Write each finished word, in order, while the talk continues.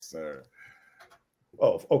sir.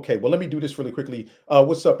 Oh, okay. Well, let me do this really quickly.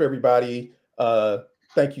 What's up, everybody?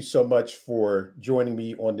 Thank you so much for joining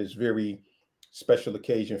me on this very special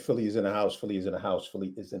occasion. Philly is in the house. Philly is in the house.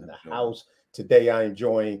 Philly is in the Absolutely. house. Today, I am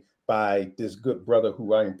joined by this good brother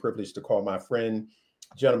who I am privileged to call my friend,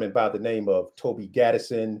 gentleman by the name of Tobi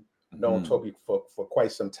Gadison. Known Mhm. Tobi for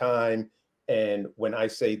quite some time. And when I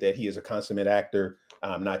say that he is a consummate actor,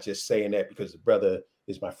 I'm not just saying that because the brother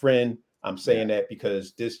is my friend. I'm Yeah. saying that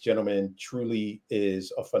because this gentleman truly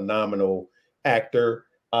is a phenomenal actor.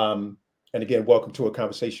 And again, welcome to a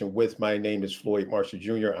conversation with. My name is Floyd Marshall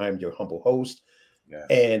Jr. I'm your humble host, Yes.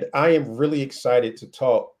 and I am really excited to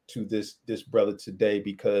talk to this brother today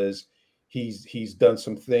because he's done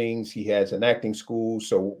some things. He has an acting school,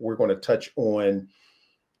 so we're going to touch on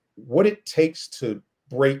what it takes to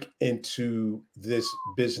break into this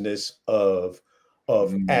business of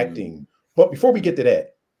acting. Mm. But before we get to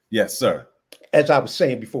that, Yes, sir. as I was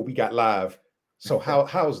saying before we got live, so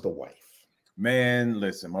how's the wife? Man,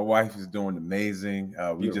 listen, my wife is doing amazing. We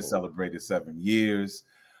just Beautiful. celebrated 7 years.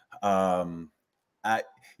 Um, I,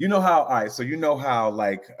 you know how, all right, so you know how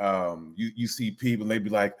like you see people, they be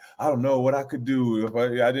like, I don't know what I could do if I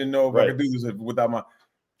didn't know if I Right. could do this without my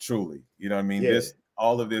truly, you know what I mean? Yeah.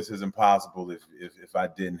 All of this is impossible if I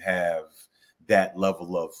didn't have that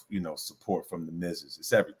level of, support from the missus.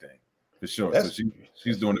 It's everything for sure. So That's she's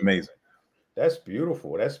that's doing beautiful. amazing. That's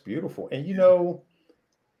beautiful. That's beautiful. And Yeah.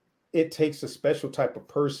 it takes a special type of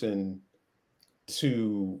person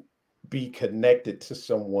to be connected to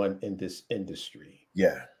someone in this industry.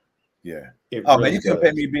 Yeah. Yeah. It Oh man, really you couldn't pay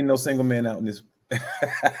does. me being no single man out in this.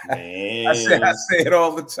 I Man. say it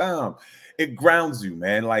all the time. It grounds you,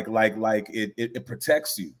 man. Like it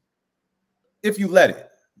protects you if you let it.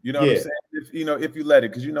 You know what I'm Yeah. saying? If you let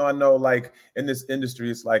it, because I know like in this industry,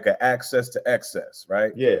 it's like an access to excess,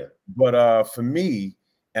 right? Yeah. But for me,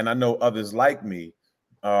 and I know others like me,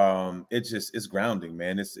 it's grounding,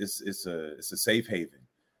 man. It's a safe haven.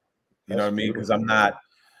 You know That's what I mean? Because beautiful,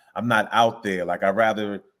 I'm man. not out there. Like I'd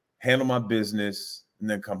rather handle my business and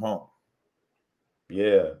then come home.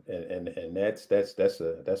 Yeah. And that's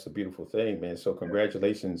a beautiful thing, man. So Yeah.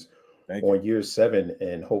 congratulations Thank you. on year 7,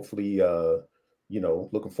 and hopefully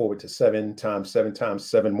looking forward to 7 times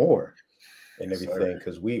 7 more and Yes, sir. everything,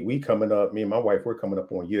 because we coming up, me and my wife, we're coming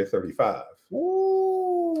up on year 35. Yeah,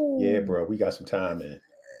 Ooh. bro, we got some time, man.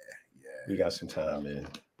 We got some Yeah. time, man.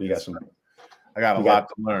 We got Yes, some. sir. I got a We got lot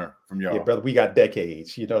to learn from Yeah, y'all. brother. We got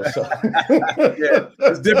decades, so. Yeah,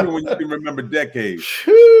 it's different when you can remember decades. It's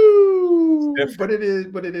Phew. But different. it is,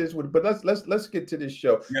 but it is. But let's get to this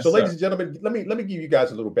show. So, Yes, sir. ladies and gentlemen, let me give you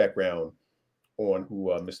guys a little background on who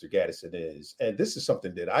Mr. Gadison is, and this is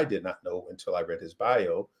something that I did not know until I read his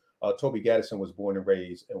bio. Tobi Gadison was born and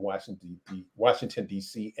raised in Washington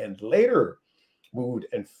D.C., and later moved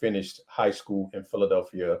and finished high school in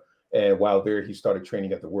Philadelphia. And while there, he started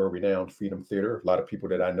training at the world-renowned Freedom Theater. A lot of people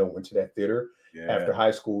that I know went to that theater. Yeah. After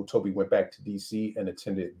high school, Tobi went back to DC and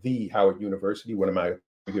attended the Howard University. One of my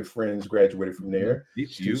good friends graduated from there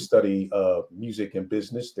Teach to you. study music and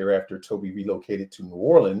business. Thereafter, Tobi relocated to New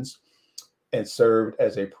Orleans and served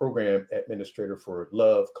as a program administrator for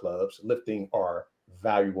Love Clubs, lifting our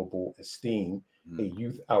valuable esteem, a Mm.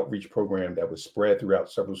 youth outreach program that was spread throughout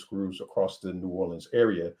several schools across the New Orleans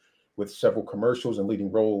area, with several commercials and leading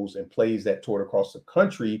roles in plays that toured across the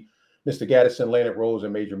country. Mr. Gaddison landed roles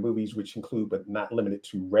in major movies, which include but not limited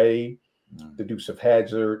to Ray, Mm. The Dukes of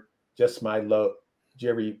Hazzard, Just My Luck,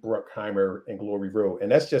 Jerry Bruckheimer, and Glory Road.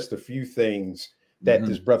 And that's just a few things that Mm-hmm.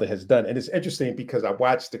 this brother has done. And it's interesting because I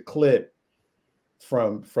watched the clip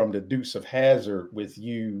from the Dukes of Hazzard with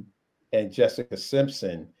you and Jessica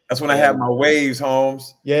Simpson. That's when I had And my waves,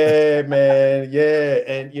 Holmes. yeah, man, yeah.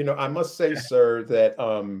 And I must say, sir, that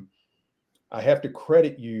I have to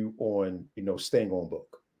credit you on, staying on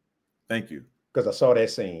book, Thank you. because I saw that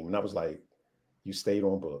scene and I was like, you stayed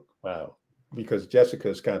on book. Wow. Because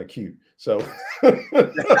Jessica's kind of cute. So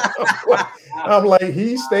I'm like,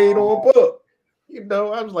 he stayed on book.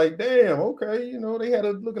 I was like, damn, okay. They had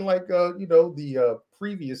a looking like the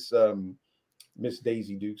previous Miss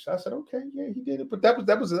Daisy Dukes. I said, okay, yeah, he did it. But that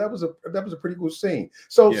was a pretty cool scene.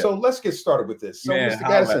 So Yeah, so let's get started with this. So, man. Mr.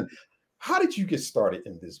 Holla at Gaddison, me. how did you get started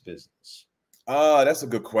in this business? That's a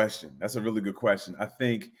good question. That's a really good question. I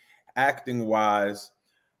think acting wise,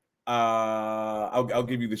 I'll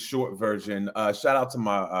give you the short version. Shout out to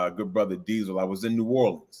my good brother Diesel. I was in New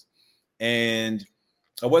Orleans, and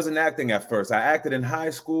I wasn't acting at first. I acted in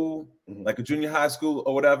high school, Mhm. like a junior high school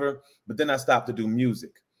or whatever. But then I stopped to do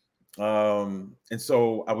music. And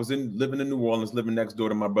so I was living in New Orleans, living next door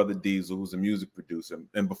to my brother Diesel, who's a music producer.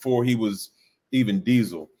 And before he was even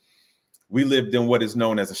Diesel, we lived in what is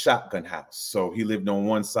known as a shotgun house. So he lived on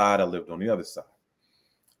one side, I lived on the other side.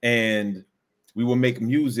 And we would make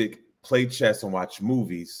music, play chess, and watch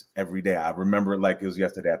movies every day. I remember it like it was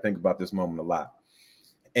yesterday. I think about this moment a lot.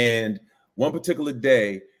 And one particular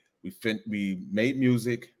day, we made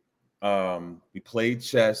music, we played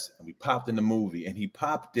chess, and we popped in the movie. And he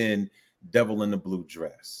popped in Devil in the Blue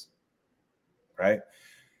Dress, right?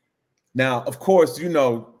 Now, of course, you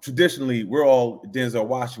know, traditionally, we're all Denzel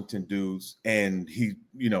Washington dudes, and he,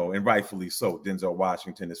 you know, and rightfully so, Denzel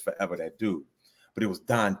Washington is forever that dude. But it was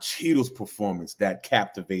Don Cheadle's performance that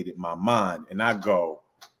captivated my mind. And I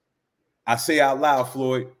say out loud,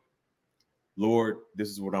 Floyd, Lord, this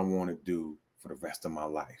is what I want to do for the rest of my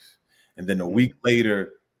life. And then a week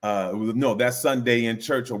later, that Sunday in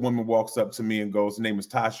church, a woman walks up to me and goes, her name is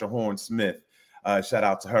Tasha Horn Smith. Shout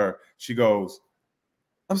out to her. She goes,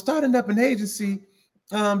 I'm starting up an agency.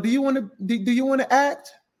 Do you want to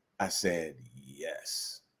act? I said,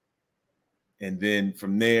 yes. And then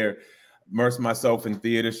from there, immersed myself in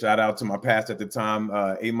theater. Shout out to my pastor at the time,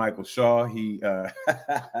 A. Michael Shaw. He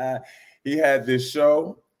he had this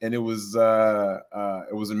show, and it was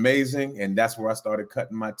amazing. And that's where I started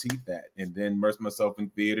cutting my teeth at. And then immersed myself in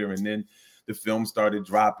theater, and then the film started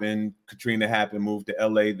dropping. Katrina happened, moved to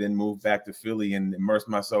LA, then moved back to Philly, and immersed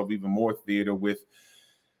myself even more theater with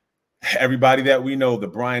everybody that we know, the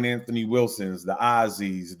Brian Anthony Wilsons, the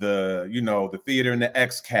Ozzies, the theater and the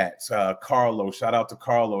X-Cats, Carlo, shout out to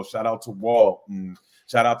Carlo, shout out to Walt, and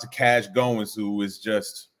shout out to Cash Goins, who is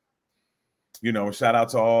just, shout out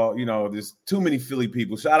to all, there's too many Philly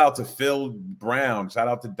people. Shout out to Phil Brown, shout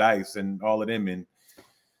out to Dice and all of them, and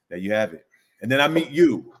there you have it. And then I meet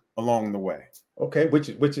you along the way. Okay, which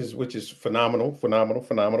is phenomenal.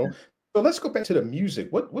 So let's go back to the music.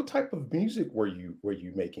 What type of music were you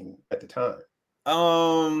making at the time?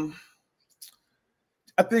 I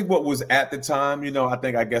think what was at the time,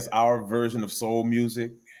 I guess our version of soul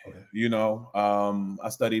music. Okay. I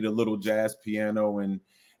studied a little jazz piano and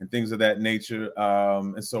things of that nature.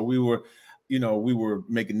 And so we were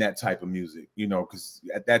making that type of music, because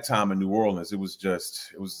at that time in New Orleans, it was a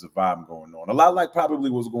vibe going on. A lot like probably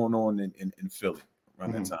was going on in Philly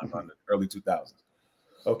around that time, around the early 2000s.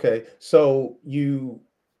 Okay, so you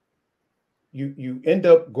end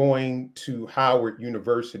up going to Howard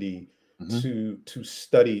University to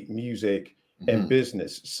study music and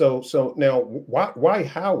business. So now why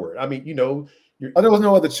Howard? I mean, there was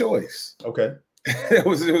no other choice. Okay. it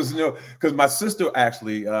was no, because my sister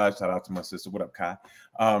actually, shout out to my sister. What up, Kai?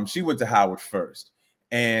 She went to Howard first,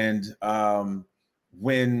 and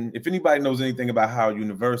if anybody knows anything about Howard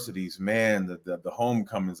universities, man, the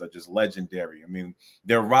homecomings are just legendary. I mean,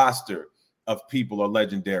 their roster of people are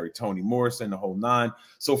legendary. Toni Morrison, the whole nine.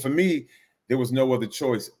 So for me, there was no other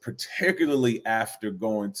choice, particularly after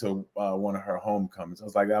going to one of her homecomings. I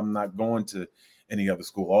was like, I'm not going to any other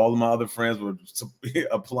school. All of my other friends were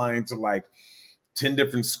applying to like 10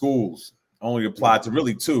 different schools. I only applied to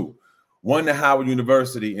really 2. 1 to Howard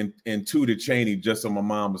University and 2 to Cheney, just so my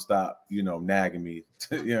mom would stop, nagging me.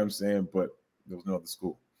 You know what I'm saying? But there was no other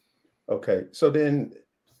school. Okay. So then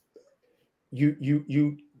you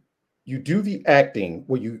do the acting.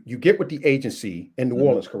 Well, you get with the agency in New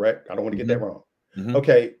Orleans, correct? I don't want to get that wrong.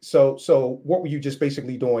 Okay. So what were you just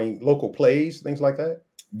basically doing? Local plays, things like that?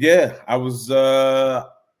 Yeah, I was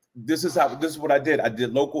this is what I did.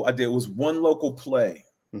 It was one local play.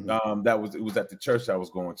 It was at the church I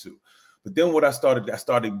was going to. But then I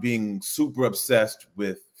started being super obsessed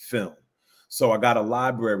with film. So I got a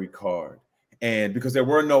library card, and because there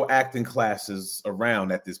were no acting classes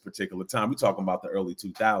around at this particular time, we're talking about the early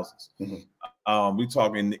 2000s. We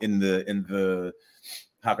talking in the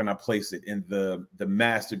how can I place it, in the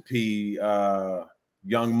Master P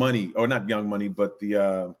Young Money, or not Young Money, but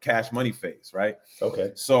the Cash Money phase, right?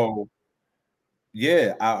 Okay. So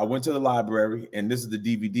yeah, I went to the library, and this is the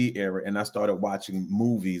DVD era, and I started watching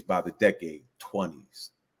movies by the decade, 20s,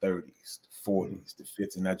 30s, 40s, the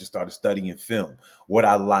 50s, and I just started studying film, what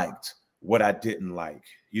I liked, what I didn't like,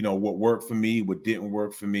 what worked for me, what didn't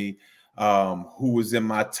work for me, who was in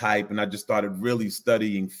my type, and I just started really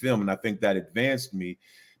studying film, and I think that advanced me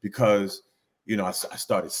because, I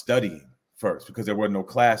started studying first because there were no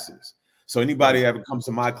classes. So anybody ever comes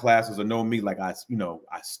to my classes or know me, like I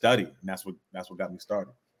study, and that's what got me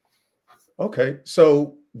started. Okay,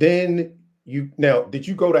 so then you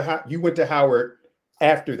went to Howard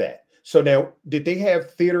after that. So now, did they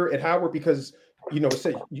have theater at Howard? Because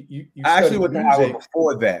say you I actually went to Howard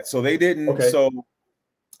before that, so they didn't. Okay. So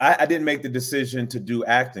I didn't make the decision to do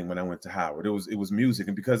acting when I went to Howard. It was music,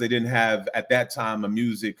 and because they didn't have at that time a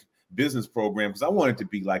music business program, because I wanted to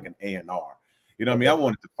be like an A&R. You know what I mean? I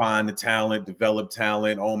wanted to find the talent, develop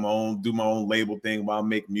talent on my own, do my own label thing while I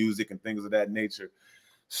make music and things of that nature.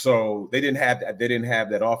 So they didn't have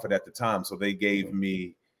that offered at the time. So they gave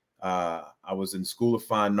me, I was in School of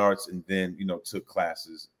Fine Arts and then, took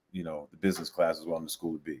classes, the business classes while I'm in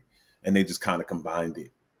school to be. And they just kind of combined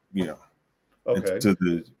it,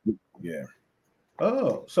 Okay. Yeah.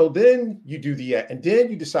 Oh, so then you do and then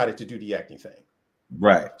you decided to do the acting thing.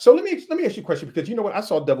 Right. So let me ask you a question, because you know what? I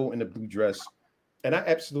saw Devil in the Blue Dress and I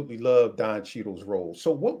absolutely love Don Cheadle's role.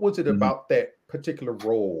 So what was it about that particular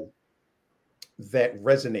role that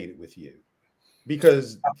resonated with you?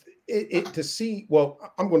 Because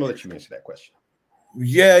I'm going to let you answer that question.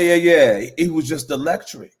 Yeah. He was just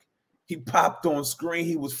electric. He popped on screen.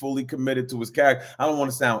 He was fully committed to his character. I don't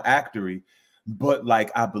want to sound actory, but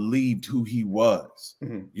like I believed who he was.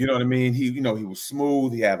 Mm-hmm. You know what I mean? He was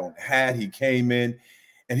smooth. He had on a hat. He came in,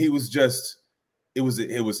 and he was just. It was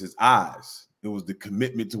his eyes. It was the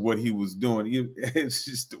commitment to what he was doing. It's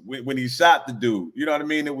just when he shot the dude. You know what I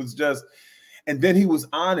mean? It was just, and then he was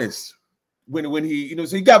honest when he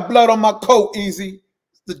so he got blood on my coat. Easy,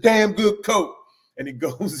 it's a damn good coat, and he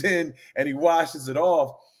goes in and he washes it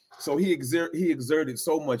off. So he exerted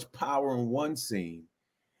so much power in one scene.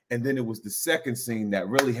 And then it was the second scene that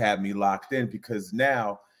really had me locked in, because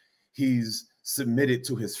now he's submitted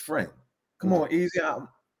to his friend. Come on, Easy.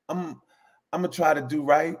 I'm gonna try to do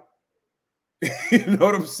right. You know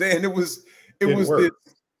what I'm saying? It was this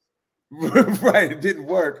right. It didn't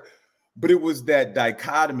work, but it was that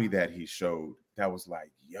dichotomy that he showed that was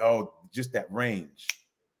like, yo, just that range.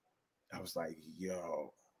 I was like,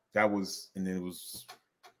 yo, that was, and then it was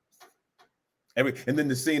and then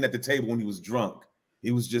the scene at the table when he was drunk.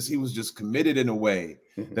 He was just committed in a way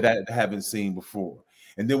that I haven't seen before.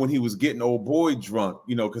 And then when he was getting old boy drunk,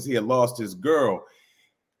 because he had lost his girl,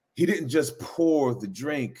 he didn't just pour the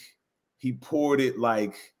drink. He poured it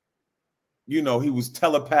like, he was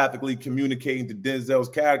telepathically communicating to Denzel's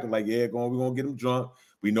character, like, yeah, we're going to get him drunk.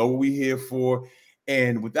 We know what we're here for.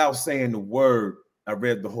 And without saying the word, I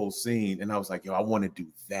read the whole scene and I was like, yo, I want to do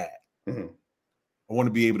that. Mm-hmm. I want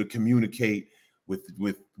to be able to communicate with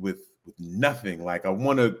nothing. Like, I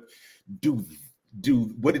want to do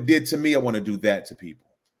what it did to me. I want to do that to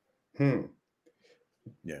people.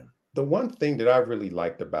 Yeah. The one thing that I really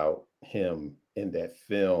liked about him in that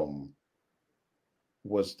film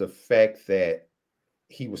was the fact that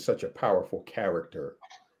he was such a powerful character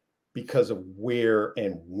because of where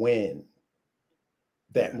and when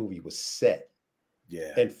that movie was set.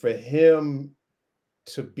 Yeah. And for him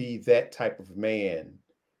to be that type of man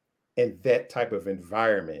in that type of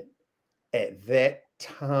environment at that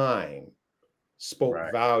time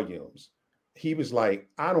spoke volumes. He was like,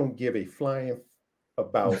 I don't give a flying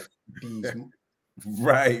about these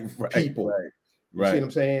people. You see what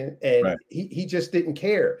I'm saying? And he just didn't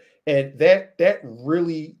care. And that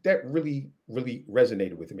really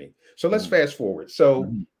resonated with me. So let's fast forward.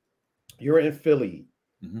 So you're in Philly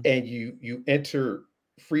and you enter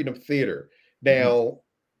Freedom Theater. Now,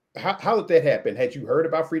 how did that happen? Had you heard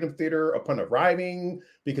about Freedom Theater upon arriving?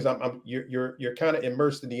 Because you're kind of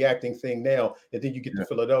immersed in the acting thing now, and then you get to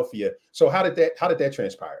Philadelphia. So how did that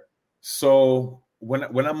transpire? So when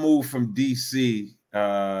I moved from DC,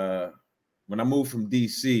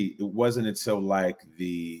 it wasn't until like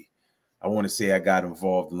I want to say I got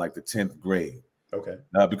involved in like the 10th grade. Okay.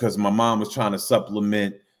 Because my mom was trying to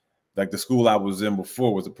supplement. Like the school I was in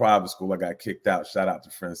before was a private school. I got kicked out. Shout out to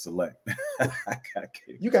Friend Select.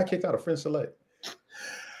 You got kicked out of Friend Select.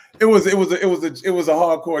 It was a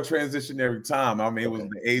hardcore transitionary time. I mean, it was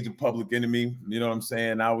the age of Public Enemy. You know what I'm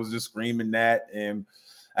saying? I was just screaming that, and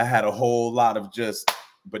I had a whole lot of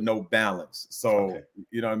but no balance. So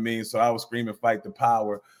you know what I mean? So I was screaming fight the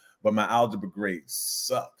power, but my algebra grades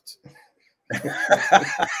sucked.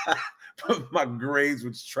 My grades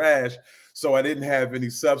was trash. So I didn't have any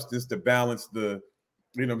substance to balance to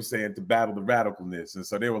battle the radicalness. And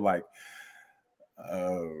so they were like,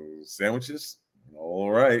 sandwiches? All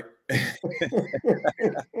right. and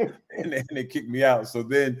they kicked me out. So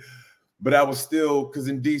then, but I was still, because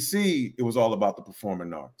in DC, it was all about the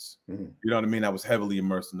performing arts. You know what I mean? I was heavily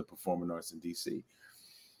immersed in the performing arts in DC.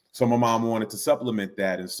 So my mom wanted to supplement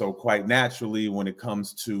that. And so quite naturally, when it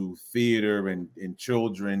comes to theater and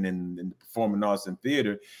children and the performing arts and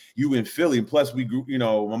theater, you in Philly, and plus we grew,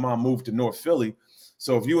 my mom moved to North Philly.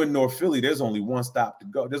 So if you're in North Philly, there's only one stop to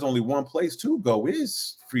go. There's only one place to go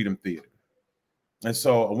is Freedom Theater. And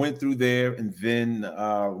so I went through there. And then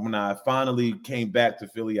when I finally came back to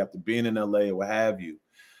Philly after being in LA or what have you,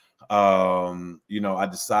 I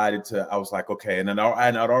decided I was like, okay. And then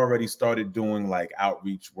I'd already started doing like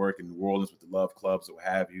outreach work in New Orleans with the Love Clubs or what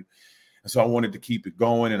have you. And so I wanted to keep it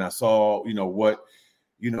going. And I saw, what,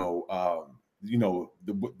 the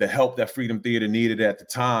help that Freedom Theater needed at the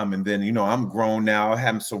time. And then, I'm grown now,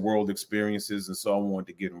 having some world experiences. And so I wanted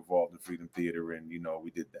to get involved in Freedom Theater. And,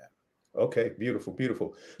 we did that. Okay, beautiful,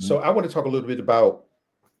 beautiful. So I want to talk a little bit about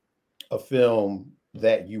a film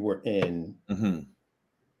that you were in.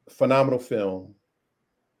 Phenomenal film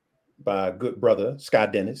by a good brother, Sky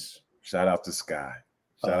Dennis. Shout out to Sky.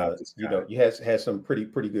 Shout out to Sky. You had some pretty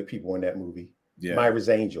good people in that movie. Yeah. Myra's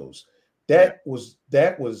Angels. That was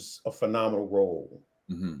a phenomenal role,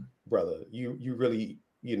 brother. You really,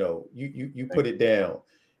 you put it down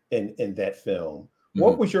in that film.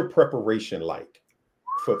 What was your preparation like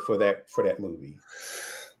for that movie?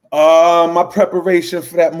 My preparation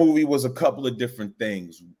for that movie was a couple of different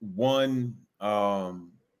things. One,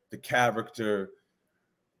 the character,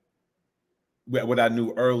 what I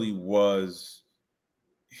knew early was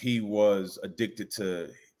he was addicted to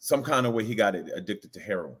some kind of way. He got addicted to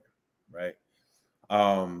heroin, right?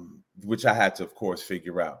 Which I had to, of course,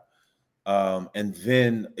 figure out. And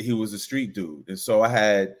then he was a street dude. And so I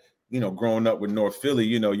had, growing up with North Philly,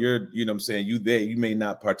 you're, what I'm saying, you there, you may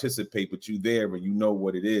not participate, but you there, but you know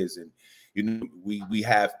what it is. And, we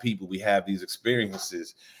have people, we have these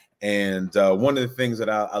experiences. And one of the things that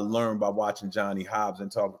I learned by watching Johnny Hobbs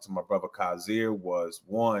and talking to my brother Kazir was,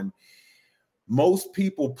 one, most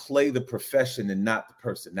people play the profession and not the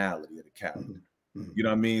personality of the character. You know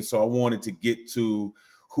what I mean? So I wanted to get to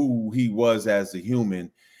who he was as a human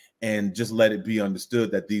and just let it be understood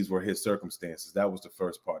that these were his circumstances. That was the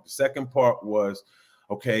first part. The second part was,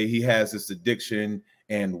 okay, he has this addiction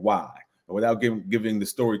and why. Without giving the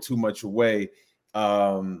story too much away,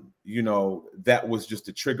 that was just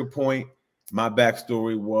a trigger point. My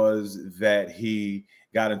backstory was that he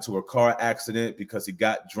got into a car accident because he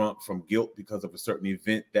got drunk from guilt because of a certain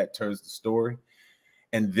event that turns the story.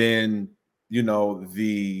 And then,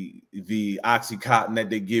 the Oxycontin that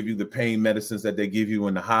they give you, the pain medicines that they give you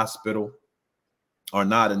in the hospital are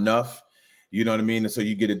not enough. You know what I mean? And so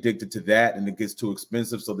you get addicted to that and it gets too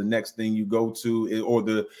expensive. So the next thing you go to, or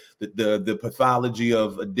the pathology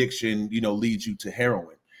of addiction, leads you to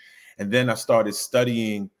heroin. And then I started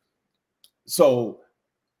studying. So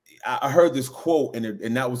I heard this quote,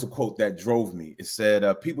 and that was a quote that drove me. It said,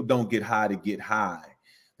 people don't get high to get high.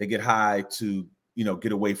 They get high to,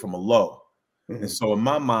 get away from a low. And so in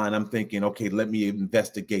my mind, I'm thinking, okay, let me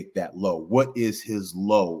investigate that low. What is his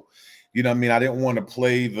low? You know what I mean? I didn't want to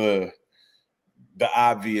play the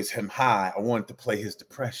obvious him high. I wanted to play his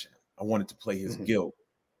depression. I wanted to play his guilt.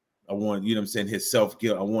 I wanted, his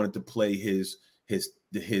self-guilt. I wanted to play his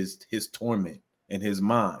torment in his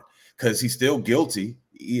mind because he's still guilty.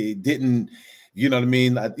 He didn't, you know what I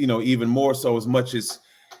mean? Even more so, as much as,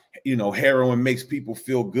 heroin makes people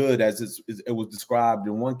feel good, as it was described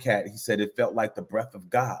in one cat. He said it felt like the breath of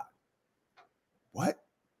God. What?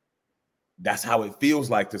 That's how it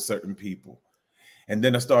feels like to certain people. And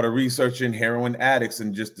then I started researching heroin addicts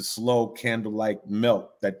and just the slow candlelight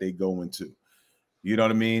melt that they go into. You know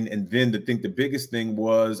what I mean? And then the biggest thing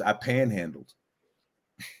was I panhandled.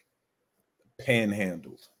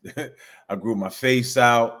 I grew my face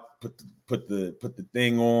out, put the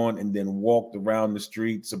thing on, and then walked around the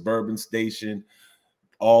street, suburban station,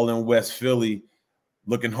 all in West Philly,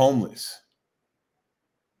 looking homeless.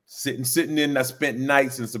 Sitting in, I spent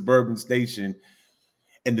nights in suburban station.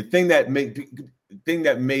 And the thing that made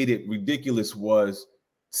it ridiculous was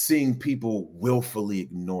seeing people willfully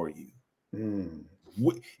ignore you.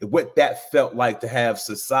 What that felt like to have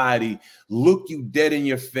society look you dead in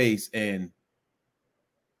your face and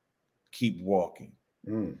keep walking.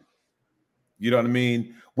 You know what I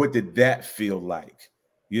mean? What did that feel like?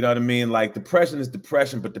 You know what I mean? Like depression is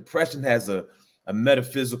depression, but depression has a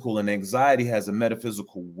metaphysical, and anxiety has a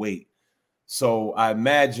metaphysical weight. So I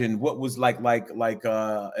imagine what was like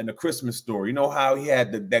in A Christmas Story. You know how he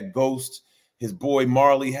had that ghost, his boy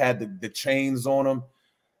Marley had the chains on him.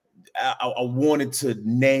 I wanted to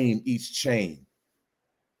name each chain.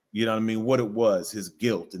 You know what I mean? What it was, his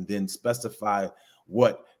guilt, and then specify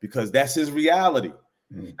what, because that's his reality.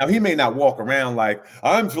 Now, he may not walk around like,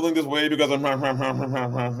 I'm feeling this way because I'm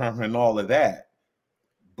and all of that.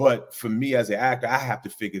 But for me as an actor, I have to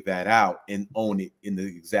figure that out and own it in the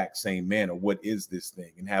exact same manner. What is this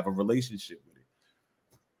thing? And have a relationship with it.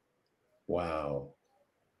 Wow.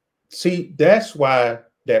 See, that's why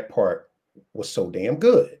that part was so damn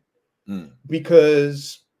good.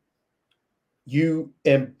 Because you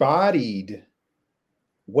embodied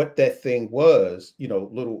what that thing was,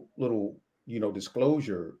 little,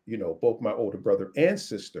 disclosure, both my older brother and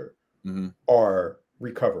sister are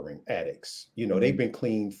recovering addicts. You know, they've been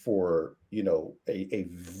clean for, you know, a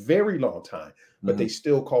very long time, but they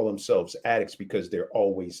still call themselves addicts because they're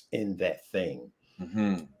always in that thing.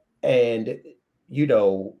 And, you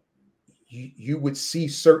know, you would see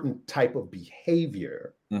certain type of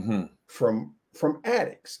behavior from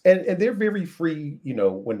addicts, and they're very free, you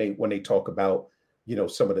know, when they talk about, you know,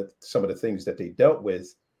 some of the things that they dealt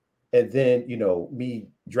with. And then, you know, me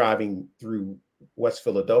driving through West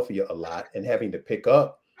Philadelphia a lot and having to pick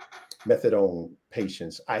up methadone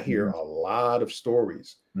patients, I hear a lot of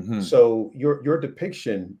stories. So your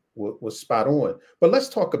depiction was spot on. But let's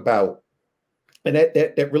talk about, and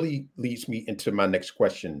that really leads me into my next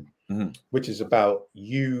question, which is about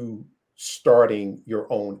you starting your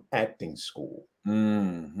own acting school.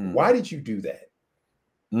 Why did you do that?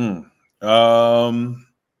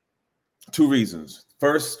 Two reasons.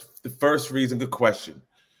 The first reason, good question.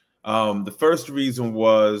 The first reason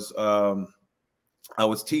was I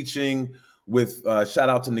was teaching with shout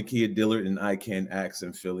out to Nakia Dillard and I Can Acts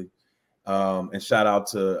in Philly. And shout out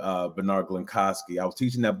to Bernard Glenkoski. I was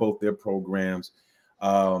teaching at both their programs.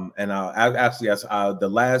 And the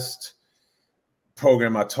last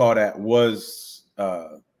program I taught at was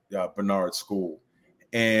Bernard's school.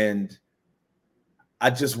 And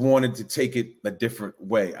I just wanted to take it a different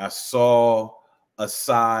way. I saw a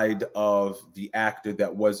side of the actor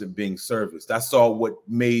that wasn't being serviced. I saw what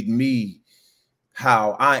made me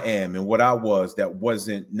how I am and what I was that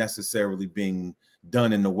wasn't necessarily being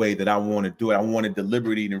done in the way that I want to do it. I wanted the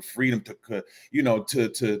liberty and freedom to, you know,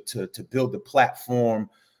 to build the platform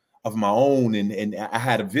of my own, and I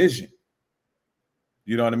had a vision.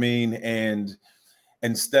 You know what I mean? And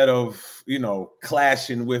instead of, you know,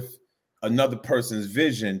 clashing with another person's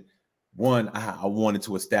vision, one, I wanted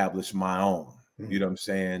to establish my own. You know what I'm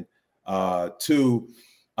saying? Two,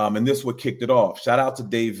 and this is what kicked it off. Shout out to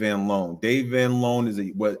Dave Van Loan. Dave Van Loan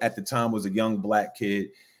at the time was a young black kid.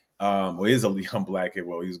 Well, is a young black kid.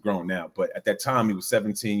 Well, he's grown now, but at that time he was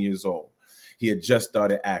 17 years old. He had just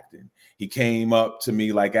started acting. He came up to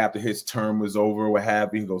me like after his term was over, what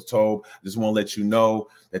have you. He goes, "Tob, I just want to let you know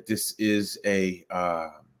that this is I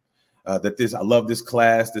love this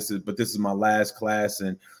class. This is my last class,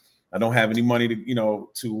 and I don't have any money I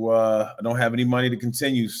don't have any money to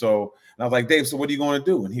continue." So, and I was like, "Dave, so what are you going to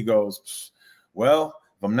do?" And he goes, "Well,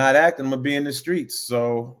 if I'm not acting, I'm gonna be in the streets.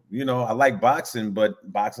 So, you know, I like boxing, but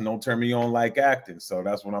boxing don't turn me on like acting. So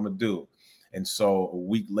that's what I'm gonna do." And so a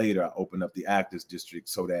week later, I opened up the Actors District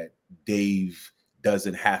so that Dave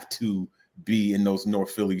doesn't have to be in those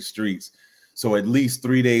North Philly streets. So at least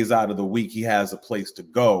 3 days out of the week, he has a place to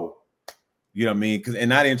go. You know what I mean?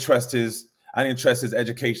 And I didn't trust his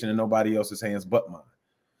education in nobody else's hands but mine.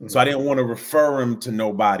 So I didn't want to refer him to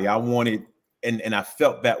nobody. I wanted, and I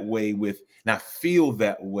felt that way and I feel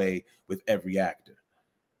that way with every actor.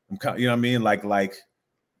 You know what I mean? Like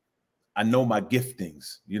I know my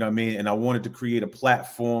giftings, you know what I mean? And I wanted to create a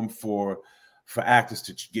platform for actors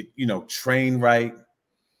to get, you know, train right.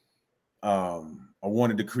 I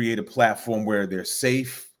wanted to create a platform where they're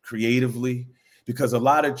safe creatively, because a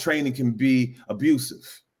lot of training can be abusive.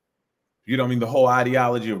 You know what I mean? The whole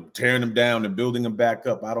ideology of tearing them down and building them back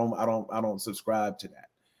up. I don't subscribe to that.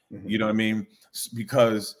 You know what I mean?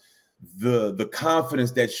 Because the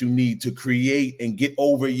confidence that you need to create and get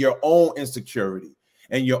over your own insecurity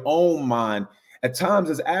and your own mind at times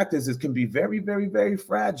as actors, it can be very, very, very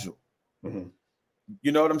fragile.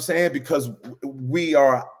 You know what I'm saying? Because we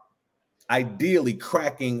are ideally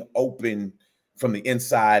cracking open from the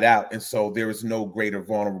inside out. And so there is no greater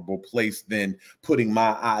vulnerable place than putting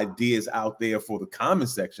my ideas out there for the comment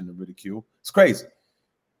section to ridicule. It's crazy.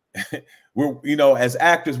 We're, you know, as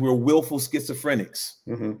actors, we're willful schizophrenics.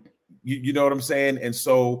 You know what I'm saying? And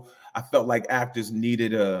so I felt like actors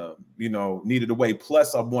needed a way.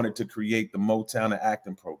 Plus, I wanted to create the Motown of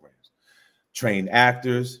acting programs. Train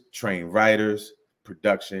actors, train writers,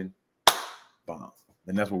 production, bomb.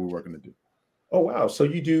 And that's what we're working to do. Oh, wow. So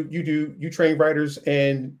you train writers,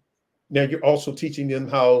 and now you're also teaching them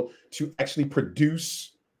how to actually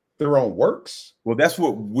produce their own works? Well, that's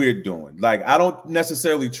what we're doing. Like, I don't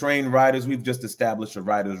necessarily train writers. We've just established a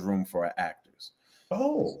writer's room for our actors.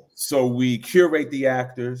 Oh. So we curate the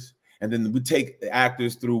actors, and then we take the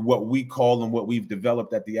actors through what we call and what we've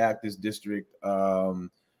developed at the Actors District, a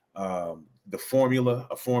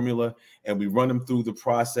formula, and we run them through the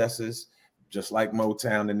processes, just like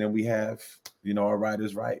Motown. And then we have, you know, our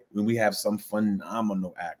writers right. When we have some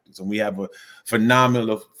phenomenal actors, and we have a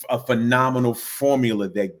phenomenal formula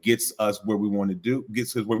that gets us where we want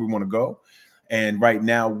to go. And right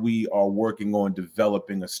now we are working on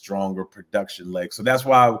developing a stronger production leg. So that's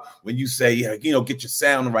why when you say, yeah, you know, get your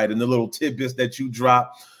sound right and the little tidbits that you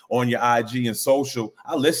drop on your IG and social,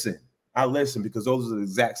 I listen because those are the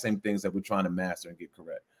exact same things that we're trying to master and get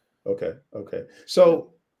correct. Okay. Okay.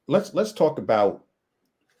 So let's talk about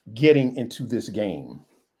getting into this game.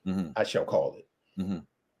 I shall call it.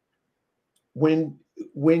 When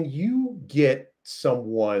you get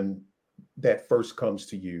someone that first comes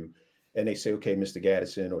to you and they say, okay, Mr.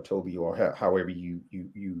 Gadison or Tobi, or however you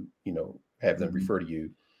know have them refer to you,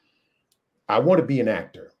 I want to be an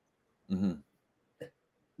actor.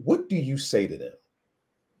 What do you say to them?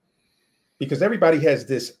 Because everybody has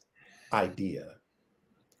this idea,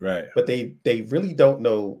 right? But they really don't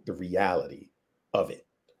know the reality of it.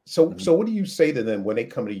 So what do you say to them when they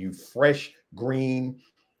come to you fresh, green?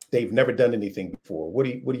 They've never done anything before. What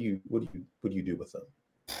do you do with them?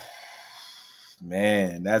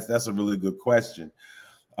 Man, that's a really good question.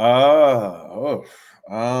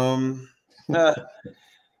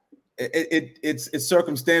 It's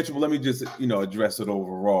circumstantial, but let me just address it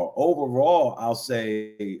overall. Overall, I'll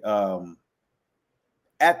say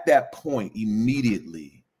at that point,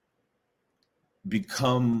 immediately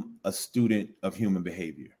become a student of human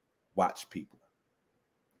behavior. Watch people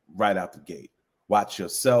right out the gate. Watch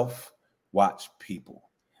yourself, watch people.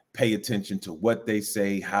 Pay attention to what they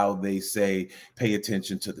say, how they say, pay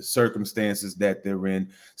attention to the circumstances that they're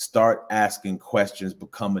in. Start asking questions,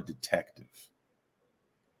 become a detective.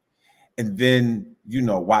 And then,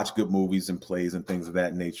 watch good movies and plays and things of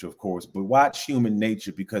that nature, of course, but watch human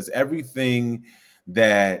nature, because everything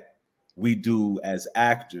that we do as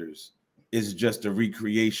actors is just a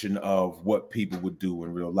recreation of what people would do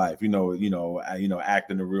in real life.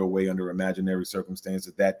 Act in a real way under imaginary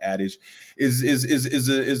circumstances. That adage is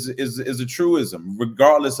a truism,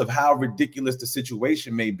 regardless of how ridiculous the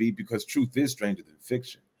situation may be, because truth is stranger than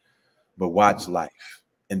fiction. But watch life,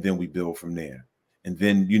 and then we build from there. And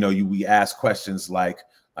then we ask questions like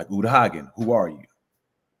Uda Hagen, who are you?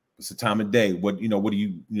 What's the time of day? What do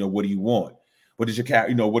you want? What does your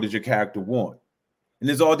character want? And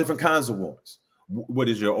there's all different kinds of wants. What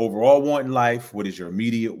is your overall want in life? What is your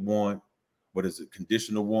immediate want? What is a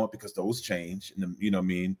conditional want? Because those change in the,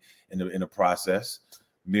 in the process.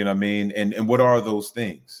 And what are those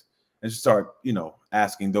things? And just start,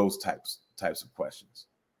 asking those types of questions.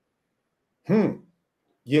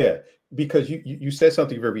 Yeah, because you said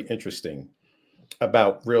something very interesting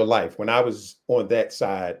about real life. When I was on that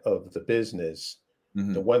side of the business,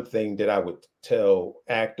 the one thing that I would tell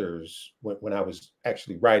actors when I was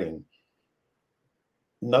actually writing,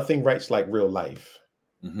 nothing writes like real life.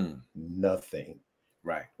 Nothing.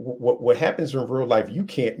 Right. What happens in real life, you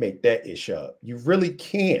can't make that ish up. You really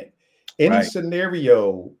can't. Any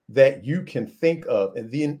scenario that you can think of, and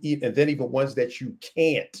then even ones that you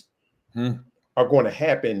can't, are going to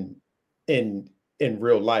happen in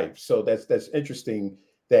real life. So that's interesting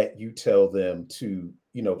that you tell them to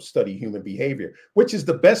study human behavior, which is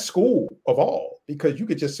the best school of all, because you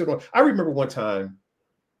could just sit on. I remember one time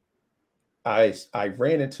I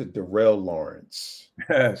ran into Darrell Lawrence.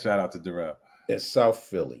 Shout out to Darrell. In South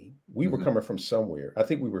Philly. We were coming from somewhere. I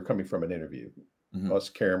think we were coming from an interview. Us,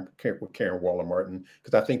 Karen Waller Martin,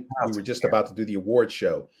 because I think we were just about to do the award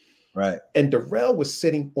show. Right. And Darrell was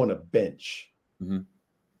sitting on a bench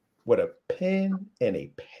with a pen and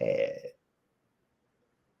a pad.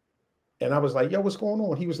 And I was like, yo, what's going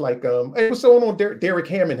on? He was like, hey, what's going on? Derek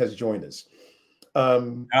Hammond has joined us.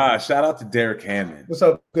 Shout out to Derek Hammond. What's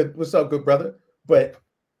up, good brother? But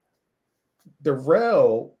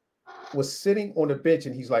Darrell was sitting on the bench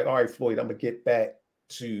and he's like, all right, Floyd, I'm gonna get back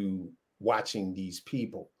to watching these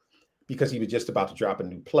people, because he was just about to drop a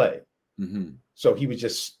new play. So he was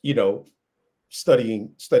just,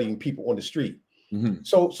 studying people on the street.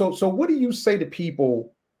 So what do you say to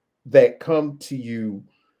people that come to you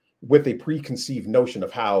with a preconceived notion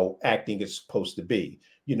of how acting is supposed to be?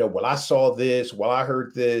 Well, I saw this, well, I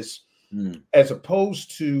heard this, as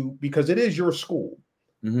opposed to, because it is your school.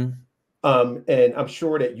 And I'm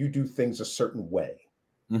sure that you do things a certain way.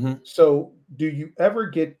 So do you ever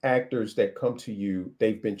get actors that come to you,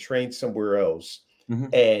 they've been trained somewhere else,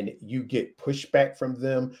 and you get pushback from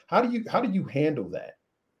them? How do you handle that?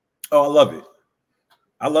 Oh, I love it.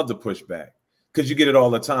 I love the pushback, because you get it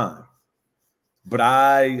all the time. But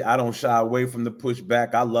I don't shy away from the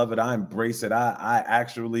pushback. I love it. I embrace it. I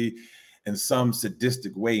actually, in some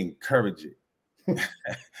sadistic way, encourage it. You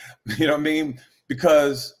know what I mean?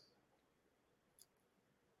 Because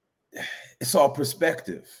it's all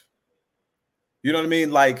perspective. You know what I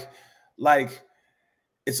mean? Like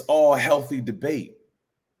it's all healthy debate.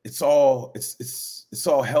 It's all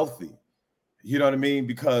healthy. You know what I mean?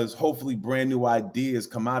 Because hopefully brand new ideas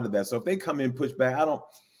come out of that. So if they come in, push back,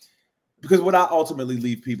 because what I ultimately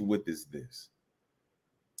leave people with is this.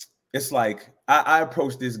 It's like I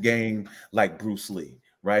approach this game like Bruce Lee,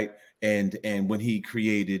 right? And when he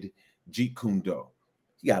created Jeet Kune Do,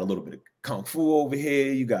 you got a little bit of Kung Fu over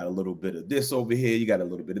here, you got a little bit of this over here, you got a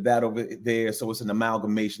little bit of that over there. So it's an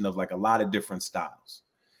amalgamation of like a lot of different styles.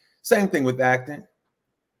 Same thing with acting.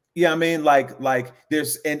 Yeah, I mean, like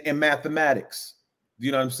there's in mathematics,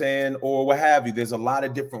 you know what I'm saying, or what have you. There's a lot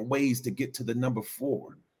of different ways to get to the number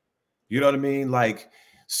 4. You know what I mean? Like,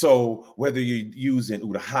 so whether you're using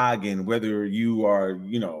Uta Hagen, whether you are,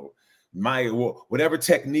 whatever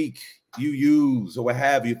technique you use or what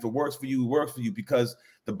have you, if it works for you, it works for you. Because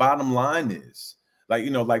the bottom line is,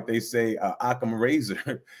 like they say, Occam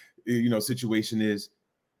razor, situation is,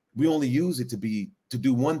 we only use it to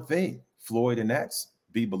do one thing, Floyd, and that's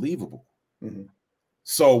be believable. Mm-hmm.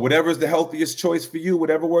 So whatever is the healthiest choice for you,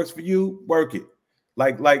 whatever works for you, work it.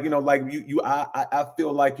 I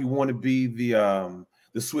feel like you want to be the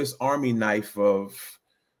Swiss Army knife of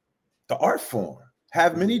the art form.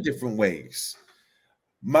 Have many different ways.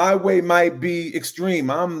 My way might be extreme.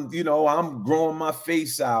 I'm growing my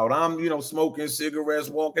face out. I'm, smoking cigarettes,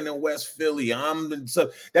 walking in West Philly.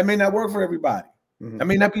 That may not work for everybody. Mm-hmm. That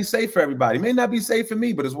may not be safe for everybody. It may not be safe for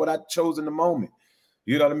me, but it's what I chose in the moment.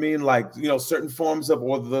 You know what I mean? Like, certain forms of,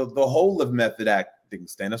 or the whole of method acting.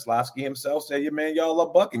 Stanislavski himself said, yeah, man, y'all are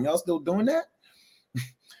bucking. Y'all still doing that?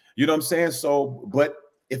 You know what I'm saying? So, but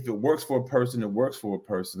if it works for a person, it works for a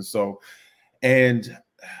person. So, and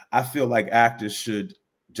I feel like actors should,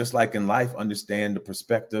 just like in life, understand the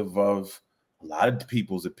perspective of a lot of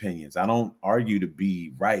people's opinions. I don't argue to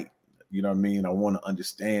be right. You know what I mean? I want to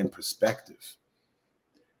understand perspective.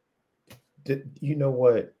 You know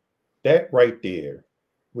what? That right there,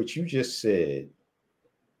 what you just said,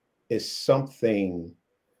 is something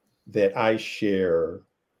that I share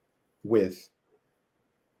with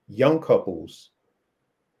young couples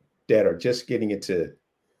that are just getting into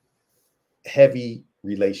heavy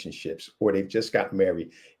relationships, or they've just got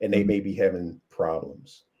married and they may be having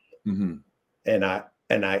problems. Mm-hmm.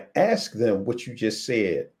 And I ask them what you just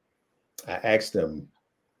said. I ask them,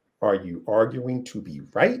 are you arguing to be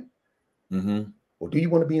right? Mm-hmm. Or do you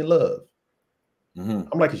want to be in love? Mm-hmm.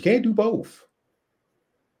 I'm like, you can't do both.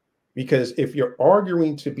 Because if you're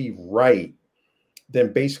arguing to be right,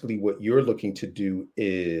 then basically what you're looking to do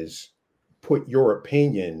is put your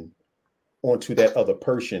opinion onto that other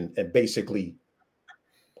person and basically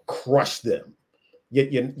crush them.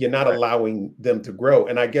 You're not allowing them to grow.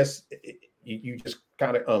 And I guess you just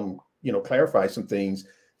kind of clarify some things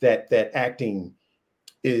that acting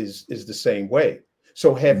is the same way.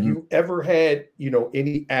 So have you ever had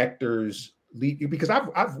any actors lead you? Because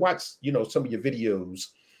I've watched some of your videos,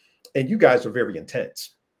 and you guys are very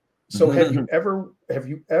intense. So have you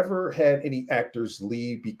ever had any actors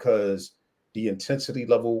leave because the intensity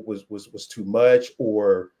level was too much,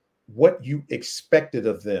 or what you expected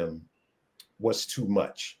of them was too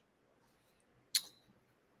much?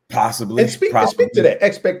 Possibly. And speak to that, the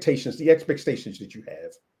expectations that you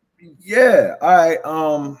have. Yeah. All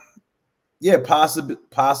right. Yeah,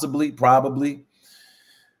 possibly, probably.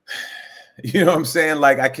 You know what I'm saying?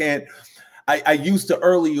 Like, I used to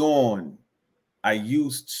early on, I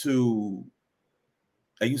used to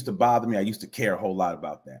bother me. I used to care a whole lot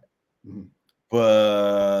about that. Mm-hmm.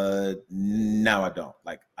 But now I don't.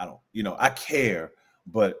 Like, I don't, I care,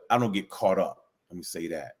 but I don't get caught up. Let me say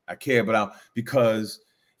that. I care, but because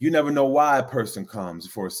you never know why a person comes,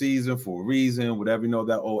 for a season, for a reason, whatever,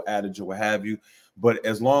 that old adage or what have you. But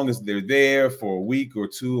as long as they're there for a week or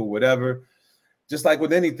two or whatever, just like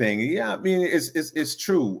with anything, yeah, I mean, it's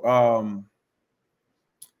true.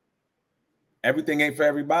 Everything ain't for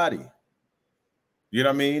everybody. You know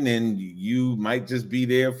what I mean? And you might just be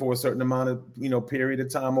there for a certain amount of, period of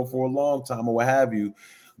time, or for a long time, or what have you.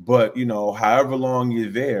 But, however long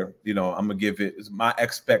you're there, I'm going to give it my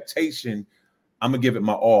expectation. I'm going to give it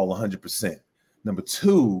my all, 100%. Number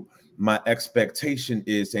two, my expectation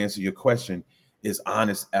is, to answer your question, is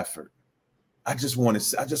honest effort. I just want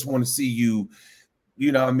to see you,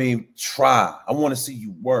 try. I want to see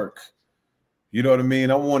you work. You know what I mean?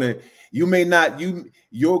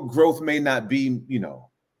 Your growth may not be,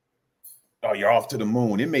 oh, you're off to the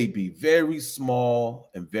moon. It may be very small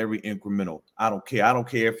and very incremental. I don't care. I don't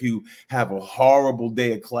care if you have a horrible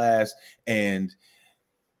day of class,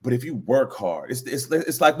 but if you work hard,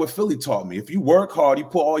 it's like what Philly taught me. If you work hard, you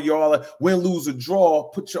put all your win, lose, or draw,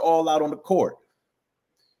 put your all out on the court.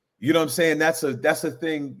 You know what I'm saying? That's a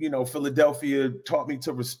thing, Philadelphia taught me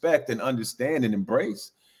to respect and understand and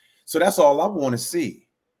embrace. So that's all I want to see.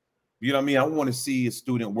 You know what I mean? I want to see a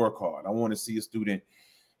student work hard. I want to see a student,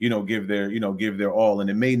 give their all. And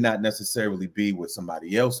it may not necessarily be what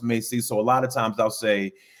somebody else may see. So a lot of times I'll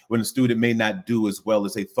say when a student may not do as well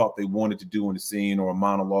as they thought they wanted to do in the scene or a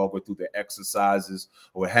monologue or through their exercises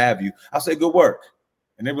or what have you, I'll say good work.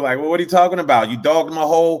 And they'll be like, well, what are you talking about? You dogged my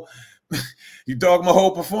whole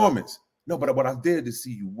performance. No, but what I did is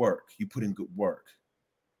see you work. You put in good work.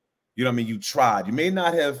 You know what I mean? You tried. You may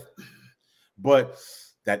not have, but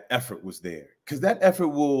that effort was there, because that effort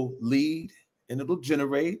will lead and it'll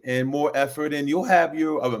generate and more effort, and you'll have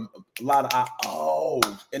your a lot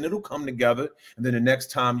of and it'll come together. And then the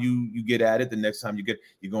next time you get at it,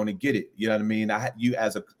 you're going to get it. You know what I mean? You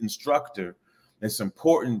as an instructor, it's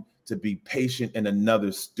important to be patient in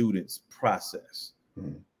another student's process.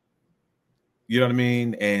 Mm-hmm. You know what I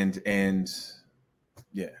mean? And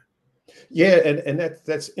yeah. Yeah, and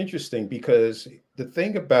that's interesting, because the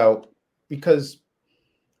thing about,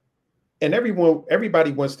 and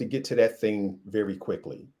everybody wants to get to that thing very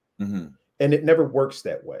quickly. Mm-hmm. And it never works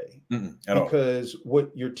that way. Because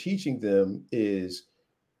what you're teaching them is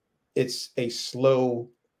it's a slow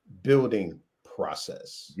building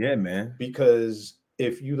process. Yeah, man. Because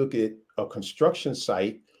if you look at a construction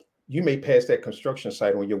site, you may pass that construction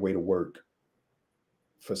site on your way to work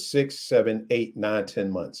for 6, 7, 8, 9,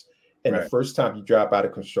 10 months. And right. The first time you drive by the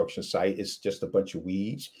construction site, it's just a bunch of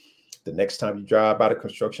weeds. The next time you drive by the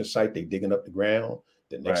construction site, they digging up the ground.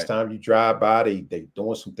 The next time you drive by, they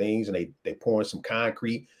doing some things, and they pouring some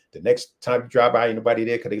concrete. The next time you drive by, ain't nobody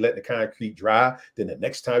there because they let the concrete dry. Then the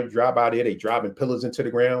next time you drive by there, they driving pillars into the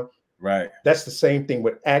ground. Right. That's the same thing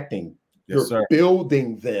with acting. Yes, You're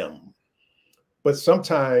building them. But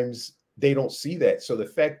sometimes they don't see that. So the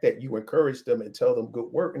fact that you encourage them and tell them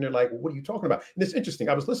good work, and they're like, well, what are you talking about? And it's interesting.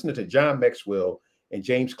 I was listening to John Maxwell and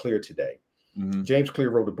James Clear today. Mm-hmm. James Clear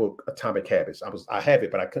wrote a book, Atomic Habits. I have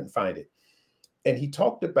it, but I couldn't find it. And he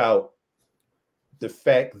talked about the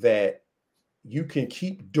fact that you can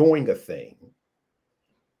keep doing a thing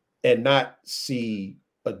and not see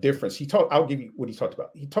a difference. I'll give you what he talked about.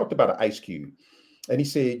 He talked about an ice cube, and he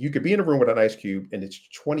said you could be in a room with an ice cube and it's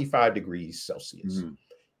 25 degrees Celsius. Mm-hmm.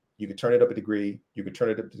 You could turn it up a degree, you could turn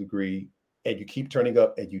it up a degree, and you keep turning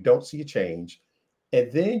up and you don't see a change.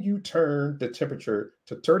 And then you turn the temperature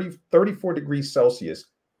to 34 degrees Celsius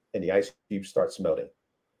and the ice cube starts melting.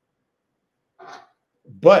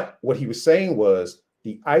 But what he was saying was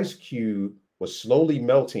the ice cube was slowly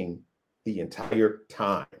melting the entire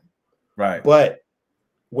time. Right. But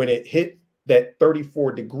when it hit that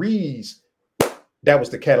 34 degrees, that was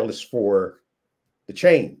the catalyst for the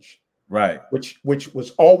change. Right. Which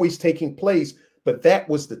was always taking place, but that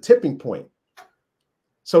was the tipping point.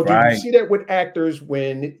 So do you see that with actors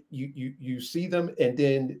when you see them, and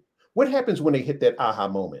then what happens when they hit that aha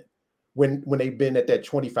moment? When they've been at that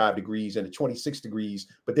 25 degrees and the 26 degrees,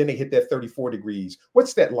 but then they hit that 34 degrees.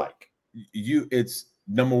 What's that like? It's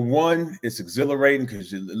number one, it's exhilarating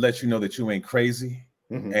because it lets you know that you ain't crazy.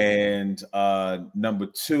 Mm-hmm. And number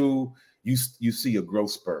two, you see a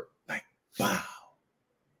growth spurt. Like, wow.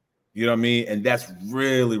 You know what I mean? And that's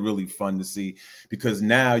really, really fun to see, because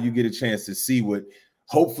now you get a chance to see what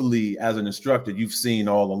hopefully as an instructor you've seen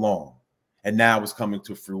all along, and now it's coming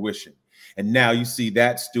to fruition. And now you see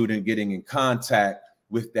that student getting in contact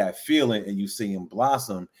with that feeling, and you see him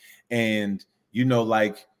blossom, and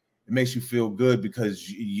like it makes you feel good because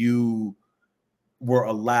you were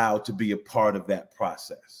allowed to be a part of that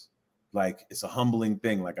process. Like, it's a humbling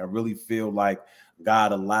thing. Like, I really feel like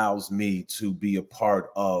God allows me to be a part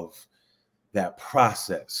of that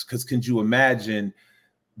process. Because can you imagine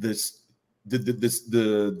the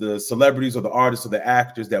celebrities or the artists or the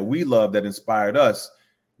actors that we love that inspired us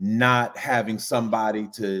not having somebody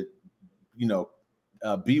to,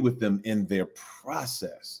 be with them in their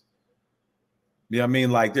process? You know what I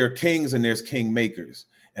mean? Like, there are kings and there's king makers.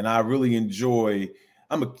 And I really enjoy,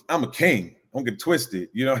 I'm a king. Don't get twisted.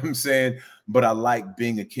 You know what I'm saying? But I like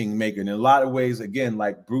being a king maker. And in a lot of ways, again,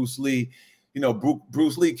 like Bruce Lee,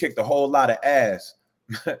 Bruce Lee kicked a whole lot of ass,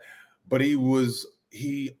 but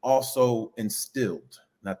he also instilled.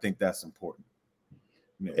 And I think that's important.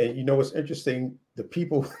 Yeah. And what's interesting? The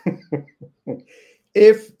people,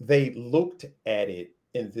 if they looked at it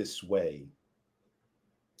in this way,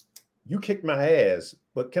 you kicked my ass,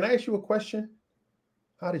 but can I ask you a question?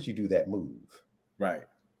 How did you do that move? Right.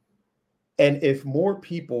 And if more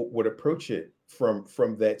people would approach it from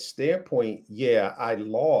that standpoint, yeah, I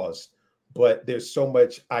lost, but there's so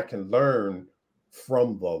much I can learn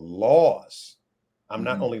from the loss. I'm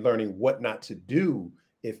not only learning what not to do.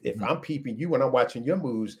 If I'm peeping you and I'm watching your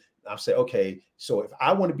moves, I'll say, okay, so if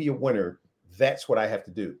I want to be a winner, that's what I have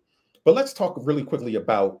to do. But let's talk really quickly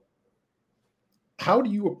about how do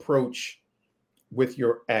you approach with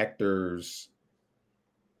your actors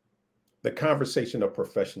the conversation of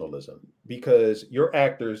professionalism? Because your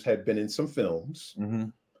actors have been in some films,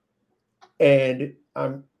 and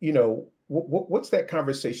what's that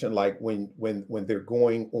conversation like when they're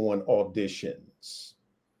going on auditions?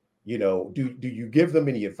 Do you give them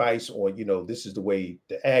any advice on, this is the way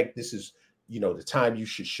to act, this is, the time you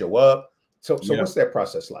should show up? So Yeah. what's that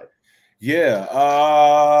process like? Yeah.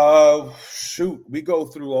 Shoot, we go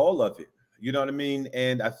through all of it. You know what I mean?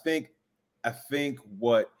 And I think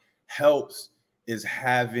what helps is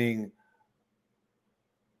having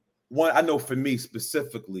one. I know for me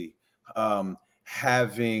specifically,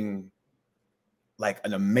 having like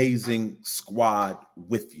an amazing squad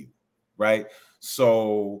with you, right?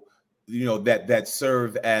 So, that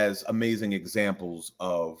serve as amazing examples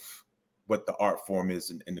of what the art form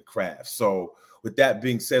is in the craft. So with that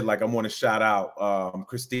being said, like I want to shout out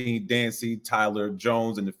Christine Dancy, Tyler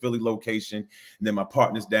Jones in the Philly location, and then my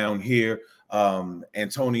partners down here,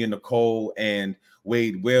 Antonia Nicole and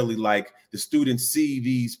Wade Whaley. Like, the students see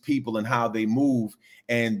these people and how they move,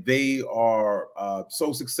 and they are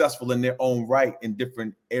so successful in their own right in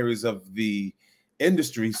different areas of the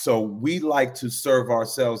industry. So we like to serve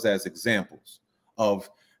ourselves as examples of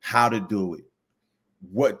how to do it,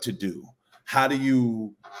 what to do. How do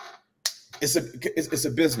you, it's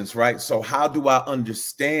a business, right? So how do I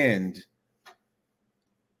understand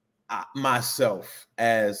myself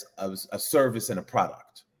as a service and a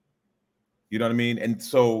product? You know what I mean? And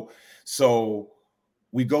so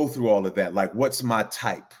we go through all of that. Like, what's my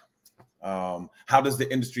type? How does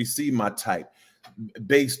the industry see my type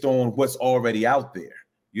based on what's already out there?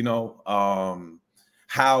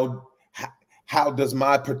 How does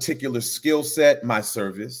my particular skill set, my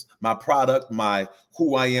service, my product, my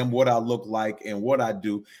who I am, what I look like, and what I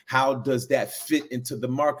do, how does that fit into the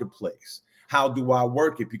marketplace? How do I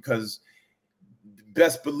work it? Because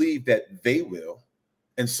best believe that they will.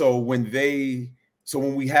 And so when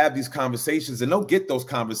we have these conversations, and they'll get those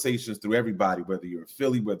conversations through everybody, whether you're in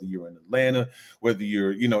Philly, whether you're in Atlanta, whether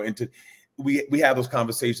you're, we have those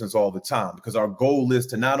conversations all the time, because our goal is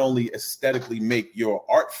to not only aesthetically make your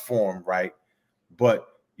art form right, but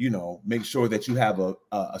make sure that you have a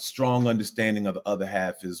strong understanding of the other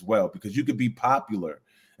half as well, because you could be popular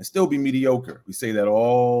and still be mediocre. We say that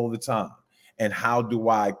all the time. And how do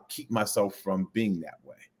I keep myself from being that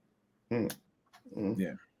way?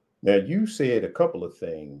 Yeah. Now, you said a couple of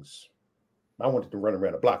things. I wanted to run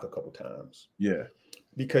around the block a couple times. Yeah.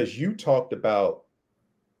 Because you talked about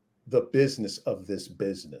the business of this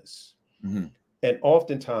business. And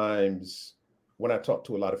oftentimes, when I talk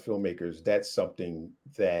to a lot of filmmakers, that's something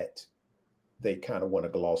that they kind of want to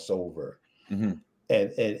gloss over. And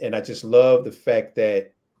I just love the fact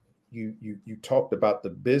that you talked about the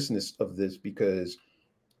business of this, because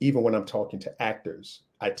even when I'm talking to actors,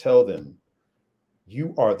 I tell them,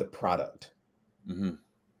 you are the product, and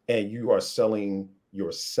you are selling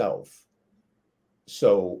yourself.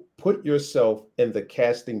 So put yourself in the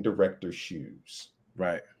casting director's shoes.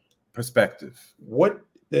 Right. Perspective.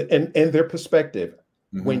 And their perspective.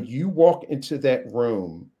 When you walk into that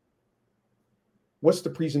room, what's the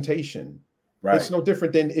presentation? Right. It's no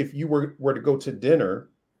different than if you were to go to dinner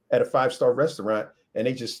at a 5-star restaurant and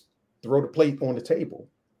they just throw the plate on the table.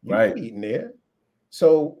 You're not eating there.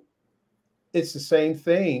 So it's the same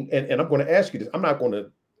thing. And I'm going to ask you this. I'm not going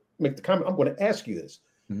to make the comment. I'm going to ask you this.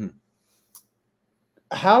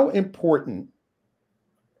 How important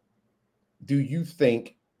do you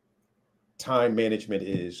think time management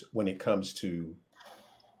is when it comes to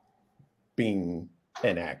being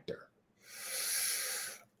an actor?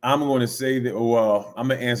 I'm going to say that, well, I'm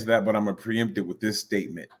going to answer that, but I'm going to preempt it with this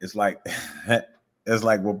statement. It's like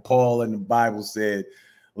what Paul in the Bible said.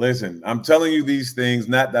 Listen, I'm telling you these things,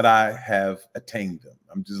 not that I have attained them.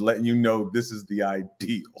 I'm just letting you know this is the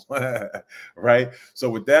ideal, right? So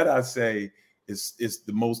with that, I say it's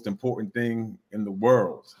the most important thing in the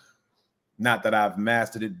world. Not that I've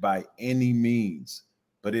mastered it by any means,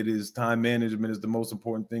 but it is time management is the most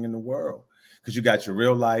important thing in the world, because you got your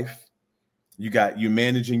real life. You're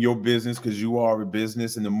managing your business because you are a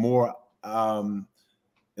business. And the more,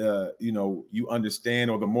 you understand,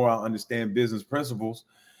 or the more I understand business principles,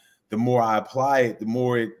 the more I apply it, the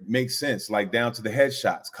more it makes sense, like down to the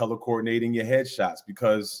headshots, color coordinating your headshots,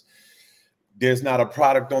 because there's not a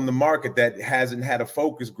product on the market that hasn't had a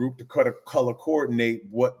focus group to color coordinate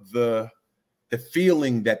what the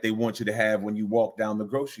feeling that they want you to have when you walk down the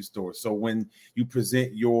grocery store. So when you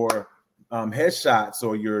present your headshots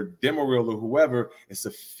or your demo reel or whoever, it's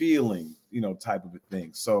a feeling, type of a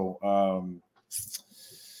thing. So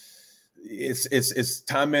it's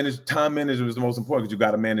time management is the most important because you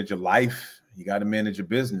got to manage your life. You got to manage your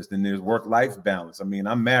business. Then there's work-life balance. I mean,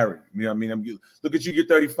 I'm married. You know what I mean? Look at you, you're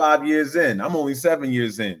 35 years in. I'm only 7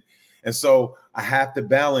 years in. And so I have to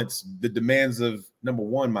balance the demands of, number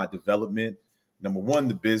one, my development, number one,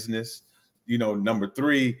 the business, number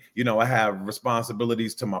three, I have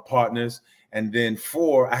responsibilities to my partners. And then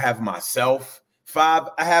 4, I have myself. 5,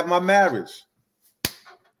 I have my marriage.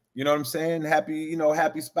 You know what I'm saying? Happy,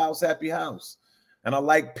 happy spouse, happy house. And I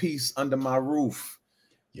like peace under my roof.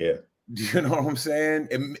 Yeah. You know what I'm saying?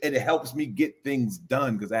 It helps me get things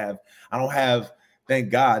done because I don't have, thank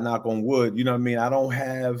God, knock on wood, you know what I mean? I don't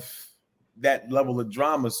have that level of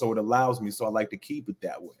drama, so it allows me. So I like to keep it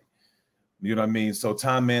that way. You know what I mean? So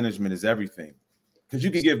time management is everything because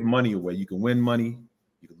you can give money away. You can win money,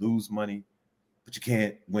 you can lose money, but you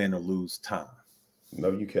can't win or lose time.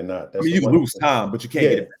 No, you cannot. You can lose time, but you can't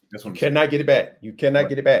get it back. That's what you cannot get it back. You cannot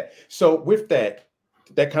get it back. So with that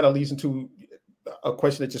kind of leads into a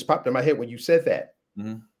question that just popped in my head when you said that.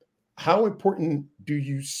 Mm-hmm. How important do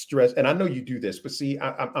you stress? And I know you do this, but see,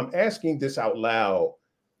 I'm asking this out loud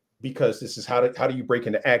because this is how do you break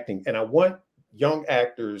into acting? And I want young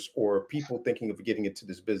actors or people thinking of getting into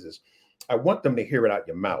this business, I want them to hear it out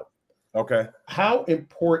your mouth. Okay. How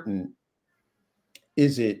important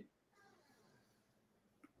is it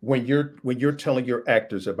when you're telling your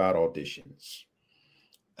actors about auditions?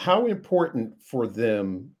 How important for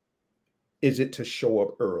them is it to show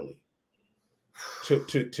up early,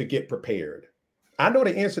 to get prepared? I know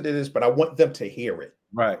the answer to this, but I want them to hear it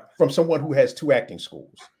from someone who has 2 acting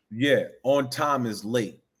schools. Yeah, on time is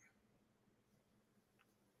late.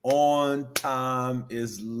 On time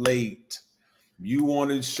is late. You want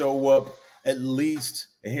to show up at least,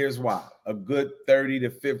 and here's why, a good 30 to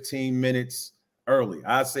 15 minutes early.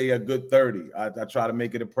 I say a good 30. I try to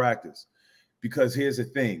make it a practice because here's the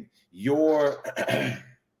thing.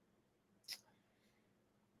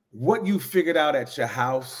 What you figured out at your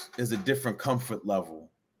house is a different comfort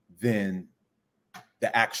level than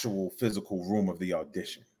the actual physical room of the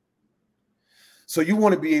audition. So you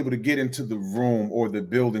want to be able to get into the room or the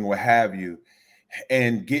building, what have you,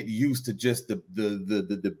 and get used to just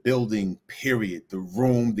the building, period, the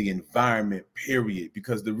room, the environment, period.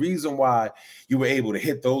 Because the reason why you were able to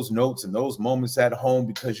hit those notes and those moments at home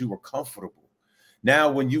because you were comfortable.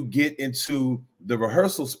 Now, when you get into the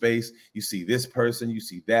rehearsal space, you see this person, you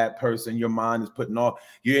see that person. Your mind is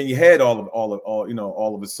you're in your head all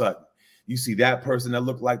of a sudden. You see that person that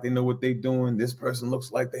look like they know what they're doing. This person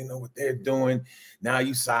looks like they know what they're doing. Now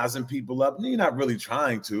you sizing people up. You're not really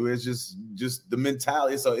trying to. It's just the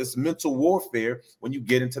mentality. It's mental warfare when you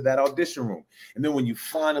get into that audition room. And then when you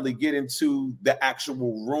finally get into the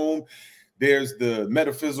actual room, there's the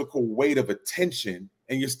metaphysical weight of attention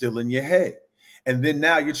and you're still in your head. And then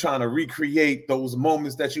now you're trying to recreate those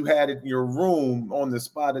moments that you had in your room on the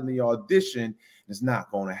spot in the audition. It's not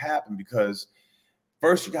going to happen because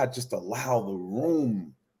first you got to just allow the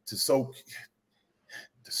room to soak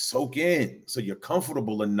in so you're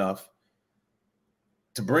comfortable enough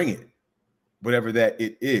to bring it, whatever that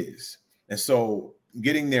it is. And so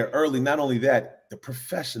getting there early, not only that, the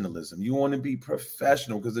professionalism. You want to be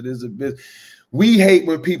professional because it is a business. We hate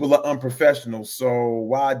when people are unprofessional. So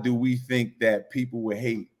why do we think that people would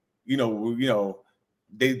hate,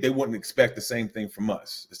 they wouldn't expect the same thing from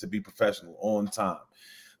us, is to be professional on time.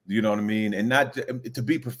 You know what I mean? And not to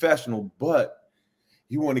be professional, but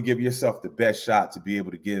you want to give yourself the best shot to be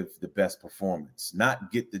able to give the best performance,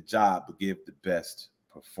 not get the job, but give the best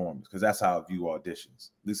performance. Because that's how I view auditions.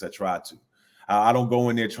 At least I try to. I don't go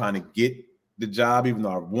in there trying to get the job, even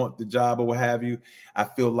though I want the job or what have you. I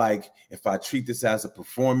feel like if I treat this as a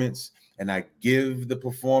performance and I give the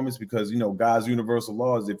performance, because, God's universal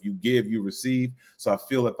law is if you give, you receive. So I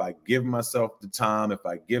feel if I give myself the time,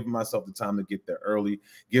 to get there early,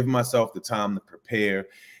 give myself the time to prepare,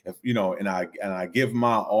 and I give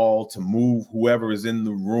my all to move whoever is in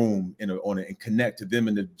the room and connect to them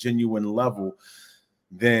in a genuine level,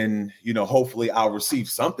 then, hopefully I'll receive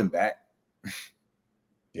something back.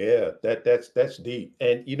 Yeah, that's deep.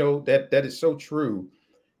 And that is so true.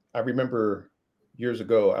 I remember years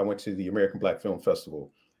ago, I went to the American Black Film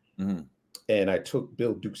Festival and I took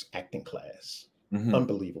Bill Duke's acting class.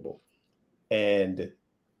 Unbelievable. And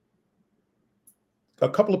a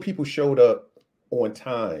couple of people showed up on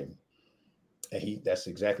time. And that's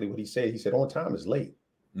exactly what he said. He said, on time is late.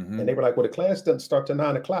 And they were like, well, the class doesn't start till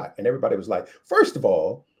 9 o'clock. And everybody was like, first of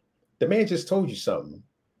all, the man just told you something.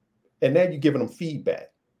 And now you're giving them feedback.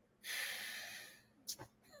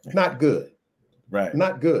 Not good. Right.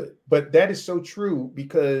 Not good. But that is so true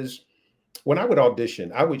because when I would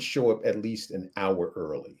audition, I would show up at least an hour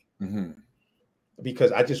early.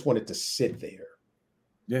 because I just wanted to sit there.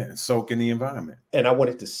 Yeah, soak in the environment. And I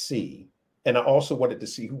wanted to see. And I also wanted to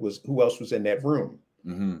see who else was in that room.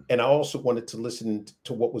 And I also wanted to listen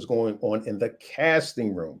to what was going on in the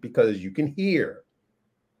casting room, because you can hear,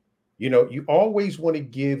 you always want to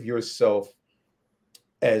give yourself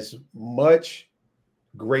as much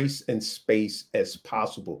grace and space as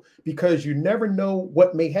possible, because you never know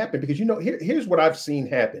what may happen. Because, here's what I've seen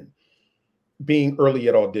happen being early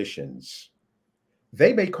at auditions.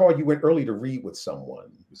 They may call you in early to read with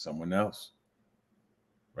someone else.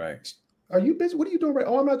 Right. Are you busy? What are you doing? Right?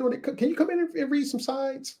 Oh, I'm not doing it. Can you come in and read some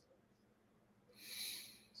sides?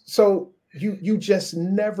 So you just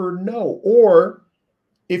never know. Or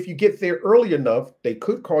if you get there early enough, they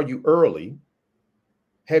could call you early,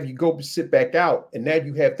 have you go sit back out, and now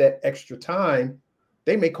you have that extra time.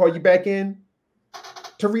 They may call you back in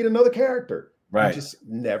to read another character. Right. You just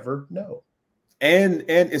never know. And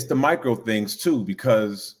it's the micro things too,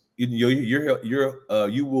 because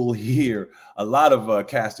you will hear a lot of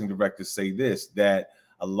casting directors say this, that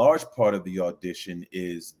a large part of the audition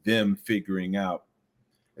is them figuring out,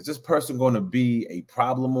 is this person going to be a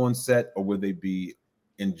problem on set, or will they be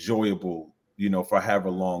enjoyable, for however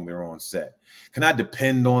long they're on set? Can I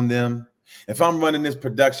depend on them? If I'm running this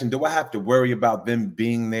production, do I have to worry about them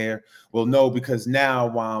being there? Well, no, because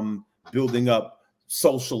now I'm building up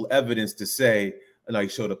social evidence to say, he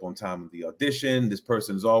showed up on time at the audition. This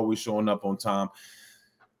person is always showing up on time.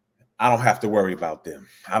 I don't have to worry about them.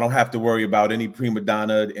 I don't have to worry about any prima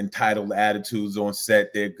donna entitled attitudes on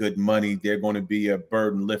set. They're good money. They're going to be a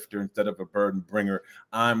burden lifter instead of a burden bringer.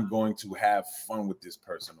 I'm going to have fun with this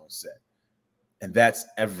person on set. And that's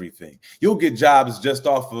everything. You'll get jobs just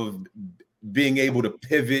off of being able to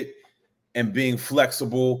pivot and being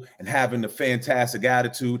flexible and having a fantastic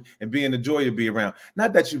attitude and being a joy to be around.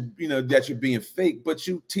 Not that that you're being fake, but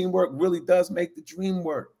teamwork really does make the dream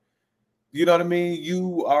work. You know what I mean?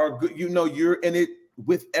 You are good. You're in it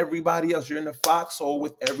with everybody else. You're in the foxhole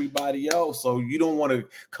with everybody else. So you don't want to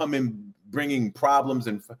come in bringing problems.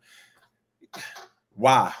 And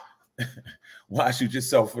why? Why shoot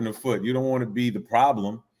yourself in the foot? You don't want to be the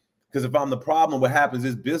problem. Because if I'm the problem, what happens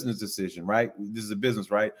is business decision, right? This is a business,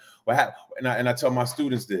 right? And I tell my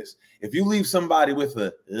students this: if you leave somebody with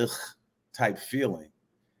a ugh type feeling,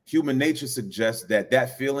 human nature suggests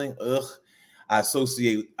that feeling, ugh, I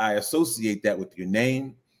associate that with your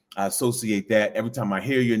name. I associate that every time I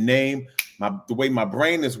hear your name. The way my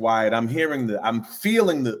brain is wired, I'm feeling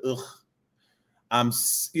the ugh.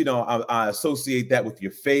 I associate that with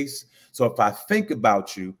your face. So if I think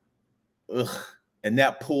about you, ugh. And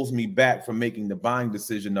that pulls me back from making the buying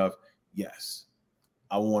decision of, yes,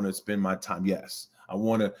 I want to spend my time. Yes, I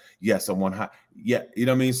want to. Yes, I want. Yeah, you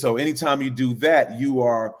know what I mean? So anytime you do that,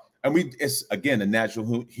 it's again a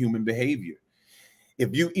natural human behavior.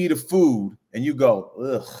 If you eat a food and you go,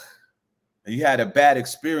 ugh, and you had a bad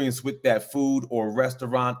experience with that food or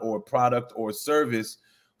restaurant or product or service,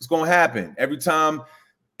 what's going to happen? Every time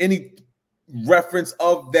any reference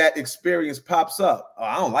of that experience pops up,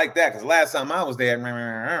 I don't like that because last time I was there,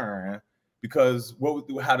 because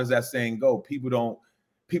how does that saying go?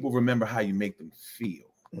 People remember how you make them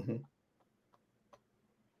feel.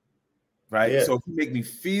 Right. Yeah. So if you make me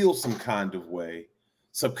feel some kind of way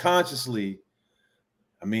subconsciously,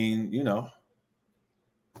 No,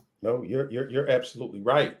 you're absolutely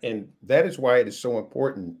right. And that is why it is so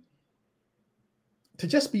important to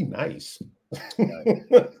just be nice.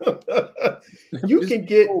 You can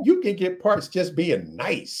get parts just being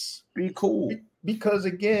nice. Be cool. Because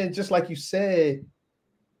again, just like you said,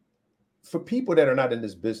 for people that are not in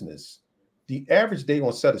this business, the average day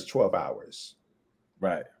on set is 12 hours.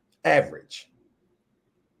 Right. Average.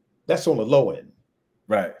 That's on the low end.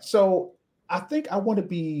 Right. So I think I want to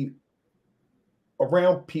be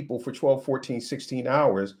around people for 12, 14, 16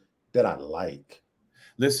 hours that I like.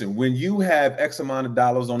 Listen, when you have X amount of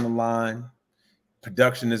dollars on the line,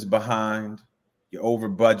 production is behind, you're over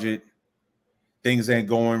budget, things ain't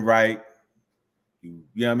going right. You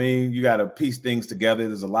know what I mean? You got to piece things together.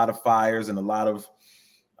 There's a lot of fires and a lot of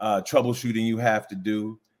troubleshooting you have to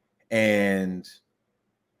do. And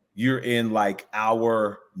you're in like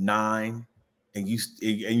hour 9 and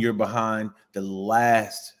you're behind. The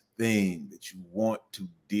last thing that you want to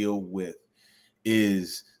deal with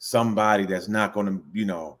is somebody that's not going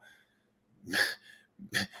to,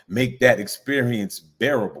 make that experience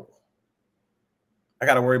bearable. I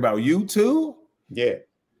got to worry about you too. Yeah.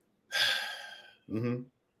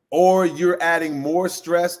 Or you're adding more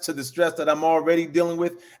stress to the stress that I'm already dealing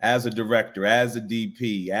with as a director, as a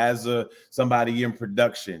DP, as somebody in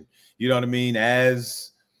production. You know what I mean?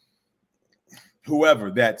 As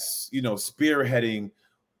whoever that's, you know, spearheading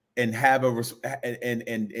and have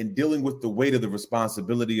and dealing with the weight of the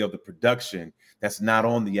responsibility of the production that's not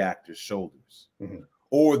on the actor's shoulders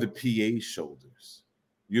or the PA's shoulders.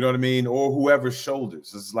 You know what I mean? Or whoever's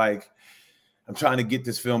shoulders. It's like, I'm trying to get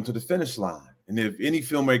this film to the finish line. And if any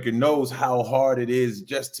filmmaker knows how hard it is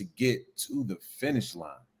just to get to the finish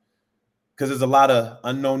line, because there's a lot of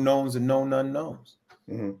unknown knowns and known unknowns.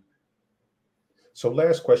 So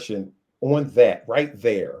last question on that right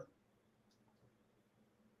there.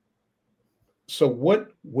 So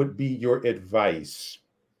what would be your advice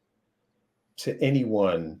to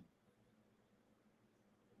anyone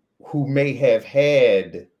who may have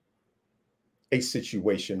had a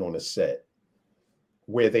situation on a set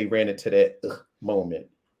where they ran into that moment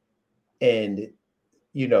and,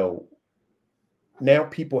 you know, now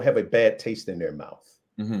people have a bad taste in their mouth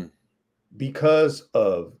because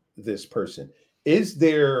of this person? Is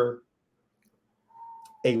there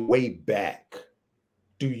a way back,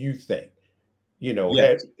 do you think? You know,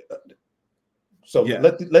 let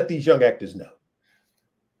these young actors know.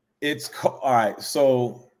 It's all right.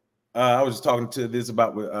 So I was just talking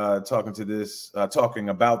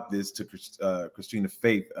about this to Christina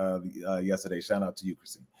Faith yesterday. Shout out to you,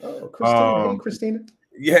 Christina. Oh, Christina. Hey, Christina.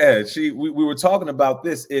 Yeah, we were talking about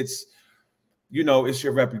this. It's, you know, it's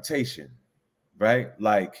your reputation, right?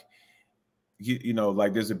 Like, you know,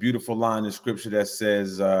 like there's a beautiful line in scripture that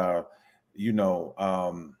says,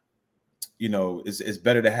 it's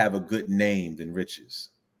better to have a good name than riches.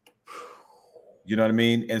 You know what I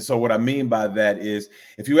mean? And so what I mean by that is,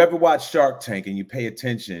 if you ever watch Shark Tank and you pay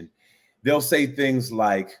attention, they'll say things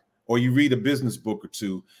like, or you read a business book or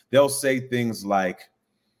two, they'll say things like,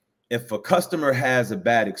 if a customer has a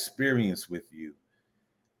bad experience with you,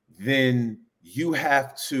 then you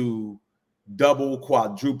have to double,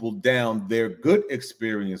 quadruple down their good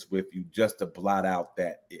experience with you just to blot out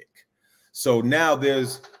that ick. So now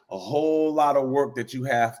there's a whole lot of work that you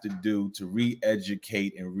have to do to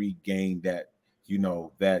re-educate and regain that,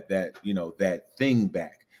 that thing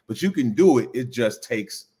back. But you can do it. It just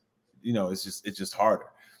takes, it's just harder.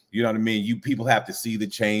 You know what I mean? You people have to see the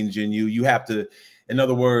change in you. You have to, in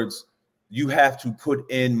other words, you have to put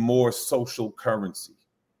in more social currency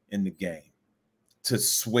in the game to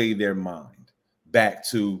sway their mind back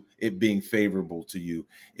to it being favorable to you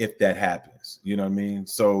if that happens. You know what I mean?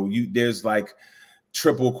 So there's like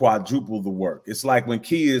triple, quadruple the work. It's like when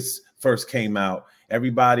Kias first came out,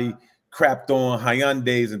 everybody crapped on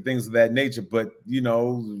Hyundais and things of that nature, but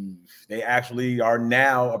they actually are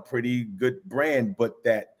now a pretty good brand, but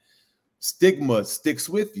that stigma sticks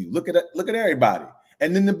with you. Look at everybody.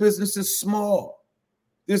 And then the business is small.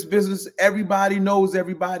 This business, everybody knows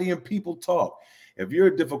everybody and people talk. If you're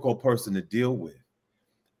a difficult person to deal with,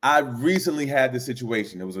 I recently had this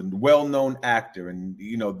situation. There was a well-known actor, and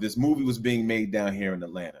this movie was being made down here in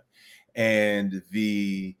Atlanta, and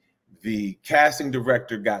the casting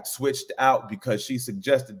director got switched out because she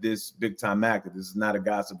suggested this big-time actor. This is not a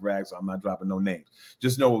gossip rag, so I'm not dropping no names.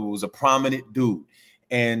 Just know it was a prominent dude,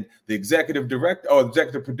 and the executive director or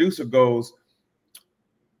executive producer goes,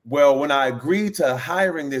 well, when I agreed to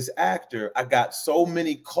hiring this actor, I got so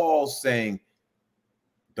many calls saying,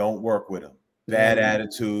 don't work with him. Bad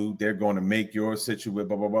attitude. They're going to make your situation,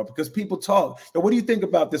 blah, blah, blah. Because people talk. Yo, what do you think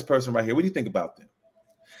about this person right here? What do you think about them?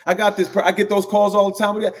 I get those calls all the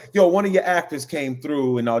time. Yo, one of your actors came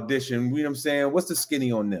through and auditioned. You know what I'm saying? What's the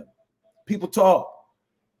skinny on them? People talk.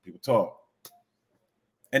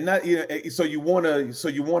 And not, so you want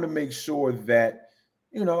to make sure that,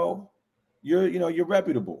 you're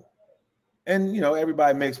reputable. And,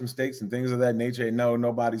 everybody makes mistakes and things of that nature. And no,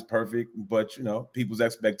 nobody's perfect, but, people's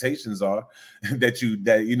expectations are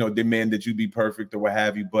that demand that you be perfect or what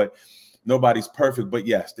have you, but nobody's perfect. But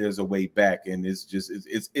yes, there's a way back, and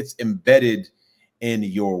it's embedded in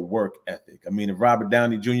your work ethic. I mean, if Robert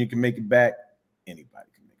Downey Jr. can make it back, anybody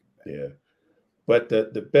can make it back. Yeah. But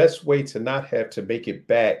the best way to not have to make it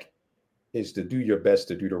back is to do your best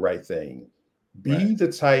to do the right thing. Be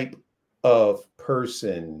the type of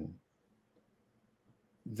person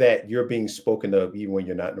that you're being spoken of even when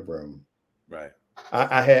you're not in the room. Right.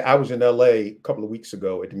 I was in LA a couple of weeks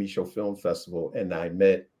ago at the Micho Film Festival, and I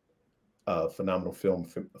met a phenomenal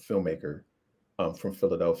filmmaker from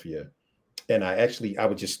Philadelphia. And I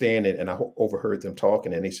was just standing and I overheard them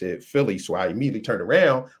talking, and they said Philly. So I immediately turned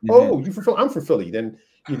around. Mm-hmm. Oh, you from Philly? I'm from Philly. Then,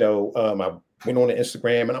 I went on to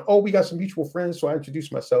Instagram and we got some mutual friends. So I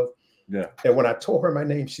introduced myself. Yeah. And when I told her my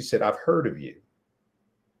name, she said, I've heard of you.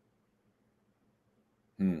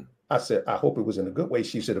 I said, I hope it was in a good way.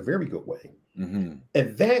 She said, a very good way. Mm-hmm.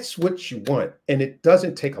 And that's what you want. And it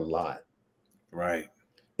doesn't take a lot. Right.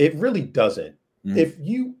 It really doesn't.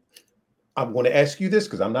 Mm-hmm. I'm going to ask you this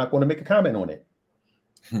because I'm not going to make a comment on it.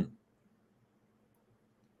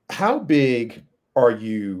 How big are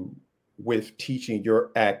you with teaching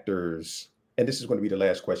your actors? And this is going to be the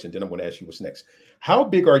last question. Then I'm going to ask you what's next. How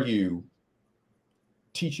big are you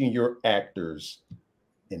teaching your actors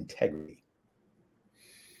integrity?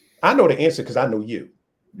 I know the answer because I know you.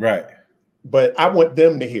 Right. But I want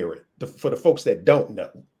them to hear it for the folks that don't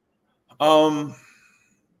know.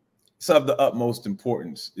 It's of the utmost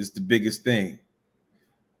importance. It's the biggest thing.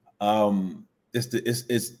 It's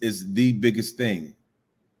the biggest thing.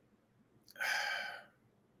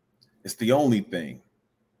 It's the only thing.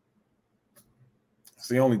 It's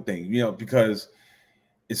the only thing, because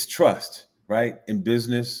it's trust, right? In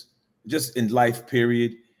business, just in life,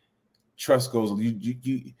 period. Trust goes.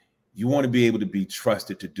 You want to be able to be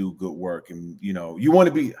trusted to do good work, and you want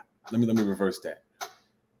to be. Let me reverse that.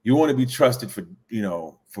 You want to be trusted for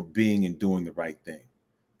being and doing the right thing,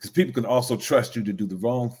 because people can also trust you to do the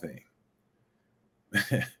wrong thing.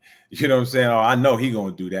 You know what I'm saying? Oh, I know he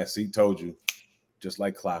gonna do that. See, told you, just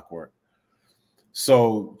like clockwork.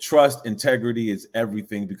 So trust, integrity is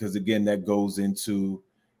everything, because again, that goes into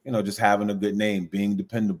just having a good name, being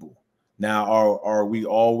dependable. Now, are we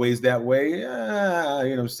always that way? You know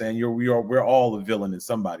what I'm saying? We're all a villain in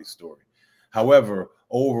somebody's story. However,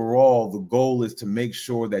 overall, the goal is to make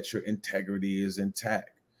sure that your integrity is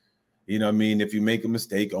intact. You know what I mean? If you make a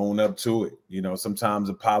mistake, own up to it. Sometimes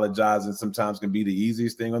apologizing sometimes can be the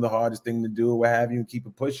easiest thing or the hardest thing to do, or what have you, and keep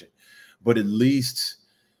it pushing. But at least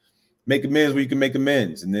make amends where you can make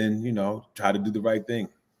amends, and then, try to do the right thing.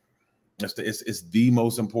 It's the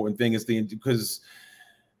most important thing. Because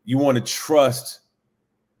you want to trust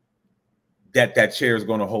that chair is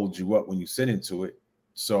going to hold you up when you sit into it.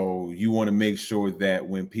 So you want to make sure that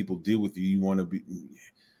when people deal with you, you want to be,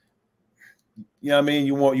 what I mean?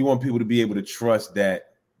 You want people to be able to trust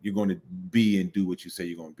that you're going to be and do what you say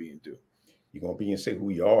you're going to be and do. You're going to be and say who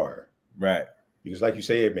you are. Right. Because like you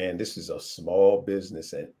said, man, this is a small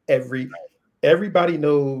business, and everybody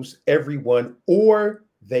knows everyone, or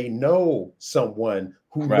they know someone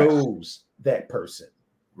who knows that person.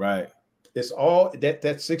 Right. It's all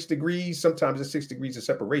that 6 degrees. Sometimes the 6 degrees of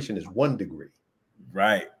separation is 1 degree.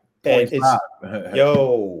 Right. And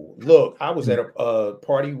it's look, I was at a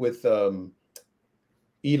party with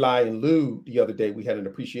Eli and Lou the other day. We had an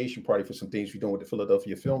appreciation party for some things we're doing with the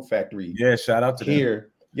Philadelphia Film Factory. Yeah, shout out to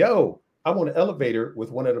here. Them. I'm on an elevator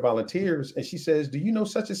with one of the volunteers, and she says, "Do you know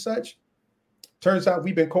such and such?" Turns out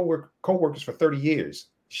we've been co-workers for 30 years.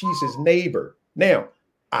 She's his neighbor. Now,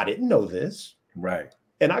 I didn't know this. Right.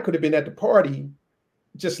 And I could have been at the party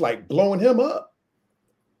just like blowing him up.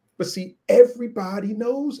 But see, everybody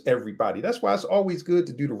knows everybody. That's why it's always good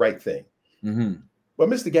to do the right thing. Mm-hmm. But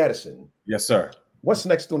Mr. Gadison. Yes, sir. What's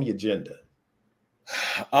next on the agenda?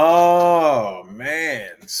 Oh,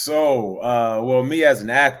 man. So, well, me as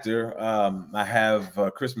an actor, I have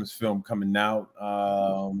a Christmas film coming out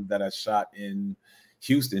that I shot in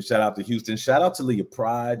Houston. Shout out to Houston. Shout out to Leah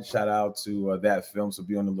Pride. Shout out to that film. So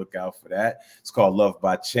be on the lookout for that. It's called Love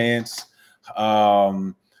by Chance.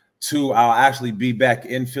 I'll actually be back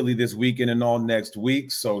in Philly this weekend and all next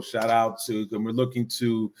week. So shout out to them. We're looking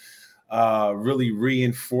to really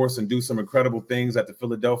reinforce and do some incredible things at the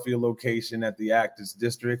Philadelphia location at the Actors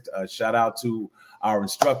District. Shout out to our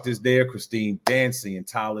instructors there, Christine Dancy and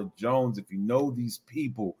Tyler Jones. If you know these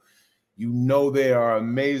people, they are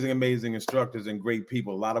amazing, amazing instructors and great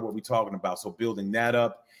people. A lot of what we're talking about. So building that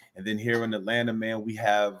up. And then here in Atlanta, man, we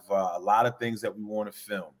have a lot of things that we want to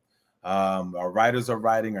film. Our writers are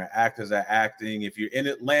writing, our actors are acting. If you're in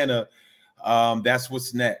Atlanta, that's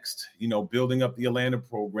what's next. Building up the Atlanta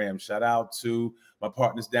program. Shout out to my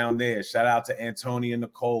partners down there. Shout out to Antonia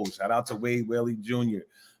Nicole. Shout out to Wade Whaley Jr.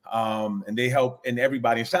 And they help, and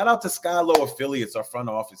everybody. And shout out to Skylo Affiliates, our front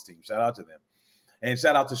office team. Shout out to them. And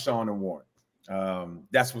shout out to Sean and Warren.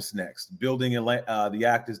 That's what's next. Building the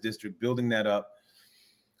Actors District, building that up,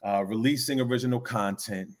 releasing original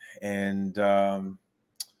content, and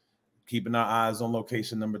keeping our eyes on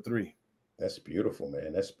location number 3. That's beautiful,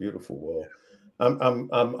 man. That's beautiful. Well,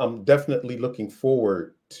 I'm definitely looking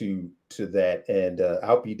forward to that, and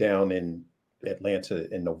I'll be down in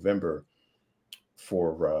Atlanta in November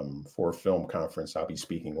for a film conference. I'll be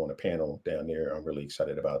speaking on a panel down there. I'm really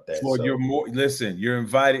excited about that. Floyd, you're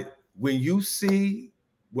invited. When you see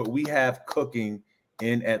what we have cooking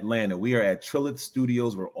in Atlanta, we are at Trilith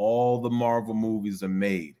Studios, where all the Marvel movies are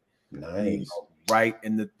made. Nice. Right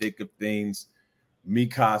in the thick of things.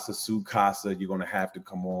 Mikasa, Sukasa, you're going to have to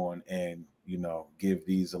come on and, give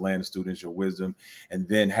these Atlanta students your wisdom, and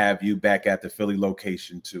then have you back at the Philly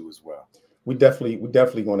location too as well. we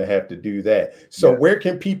definitely going to have to do that. So where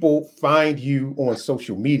can people find you on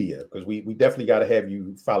social media? Because we definitely got to have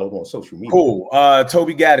you followed on social media. Cool.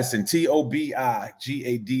 Tobi Gadison,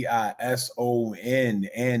 TobiGadison,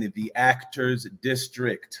 and the Actors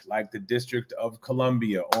District, like the District of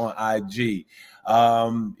Columbia on IG.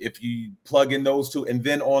 If you plug in those two, and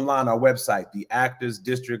then online, our website,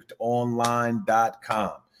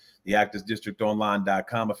 theactorsdistrictonline.com.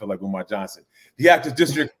 theactorsdistrictonline.com. I feel like Umar Johnson.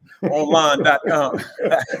 theactorsdistrictonline.com.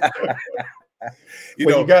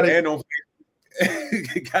 You got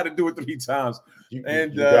to do it 3 times. You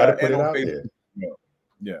got to put it out there.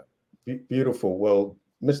 Yeah. Beautiful. Well,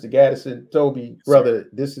 Mr. Gadison, Tobi, brother,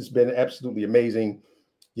 this has been absolutely amazing.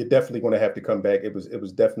 You're definitely going to have to come back. It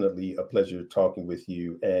was definitely a pleasure talking with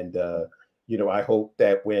you. And, I hope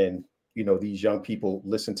that when, these young people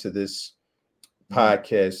listen to this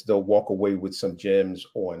podcast, they'll walk away with some gems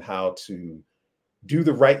on how to do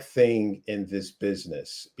the right thing in this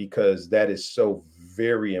business, because that is so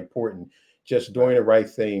very important. Just doing the right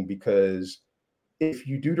thing, because if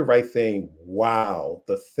you do the right thing, wow,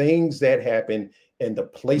 the things that happen and the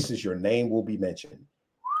places your name will be mentioned.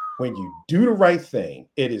 When you do the right thing,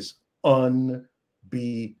 it is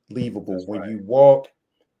unbelievable. That's when you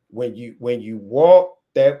walk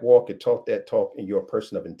that walk and talk that talk, and you're a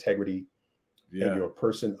person of integrity, and you're a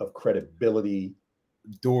person of credibility.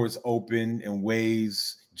 Doors open in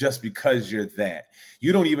ways just because you're that.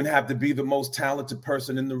 You don't even have to be the most talented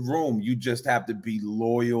person in the room. You just have to be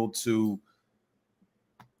loyal to,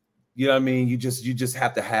 you know what I mean? You just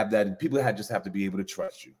have to have that, and people just have to be able to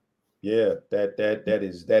trust you. Yeah,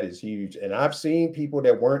 that is huge. And I've seen people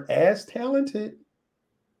that weren't as talented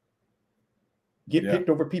get picked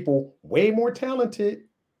over people way more talented,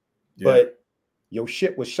 but your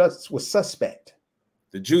shit was suspect.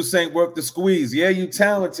 The juice ain't worth the squeeze. Yeah, you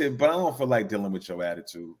talented, but I don't feel like dealing with your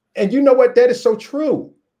attitude. And you know what? That is so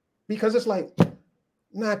true, because it's like,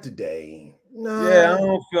 not today. No. Yeah, I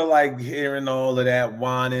don't feel like hearing all of that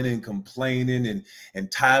whining and complaining and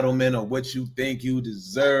entitlement of what you think you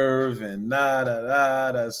deserve and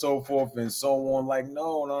so forth and so on. Like,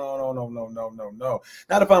 no.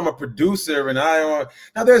 Not if I'm a producer and now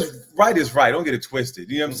there's right is right. Don't get it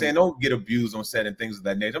twisted. You know what I'm saying? Don't get abused on set and things of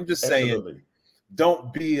that nature. I'm just saying,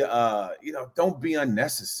 don't be don't be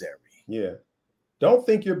unnecessary. Yeah. Don't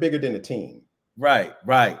think you're bigger than the team. Right.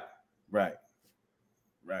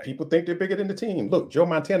 People think they're bigger than the team. Look, Joe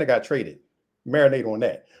Montana got traded. Marinate on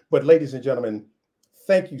that. But ladies and gentlemen,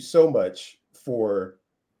 thank you so much for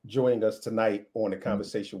joining us tonight on the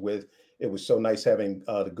conversation with. It was so nice having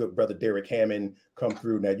the good brother Derek Hammond come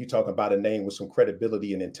through. Now, you talking about a name with some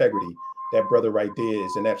credibility and integrity. That brother right there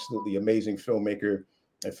is an absolutely amazing filmmaker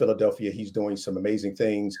in Philadelphia. He's doing some amazing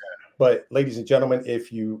things. But ladies and gentlemen,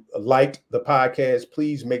 if you liked the podcast,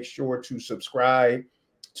 please make sure to subscribe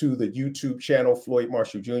to the YouTube channel, Floyd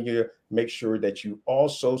Marshall Jr. Make sure that you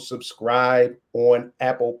also subscribe on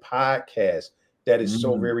Apple Podcasts. That is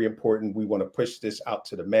so very important. We want to push this out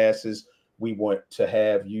to the masses. We want to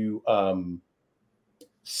have you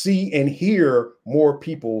see and hear more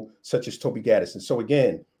people such as Tobi Gadison. So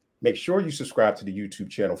again, make sure you subscribe to the YouTube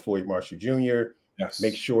channel, Floyd Marshall Jr. Yes.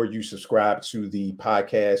 Make sure you subscribe to the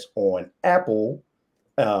podcast on Apple.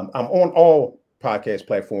 I'm on all podcast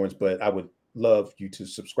platforms, but I would love you to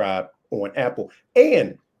subscribe on Apple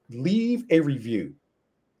and leave a review.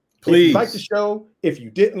 Please. If you like the show, if you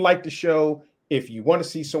didn't like the show, if you want to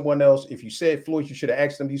see someone else, if you said, Floyd, you should have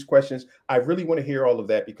asked them these questions. I really want to hear all of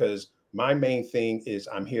that, because my main thing is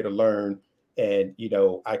I'm here to learn, and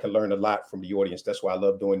I can learn a lot from the audience. That's why I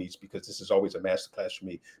love doing these, because this is always a masterclass for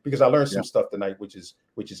me, because I learned some stuff tonight, which is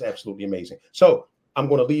absolutely amazing. So I'm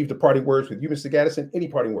going to leave the parting words with you, Mr. Gadison. Any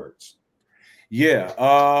parting words? Yeah.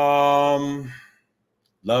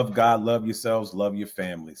 Love God, love yourselves, love your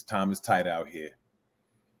families. Time is tight out here.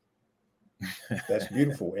 That's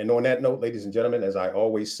beautiful. And on that note, ladies and gentlemen, as I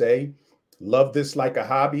always say, love this like a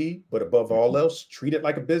hobby, but above all else, treat it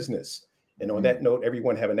like a business. And on that note,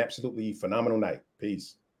 everyone have an absolutely phenomenal night.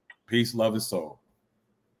 Peace. Peace, love, and soul.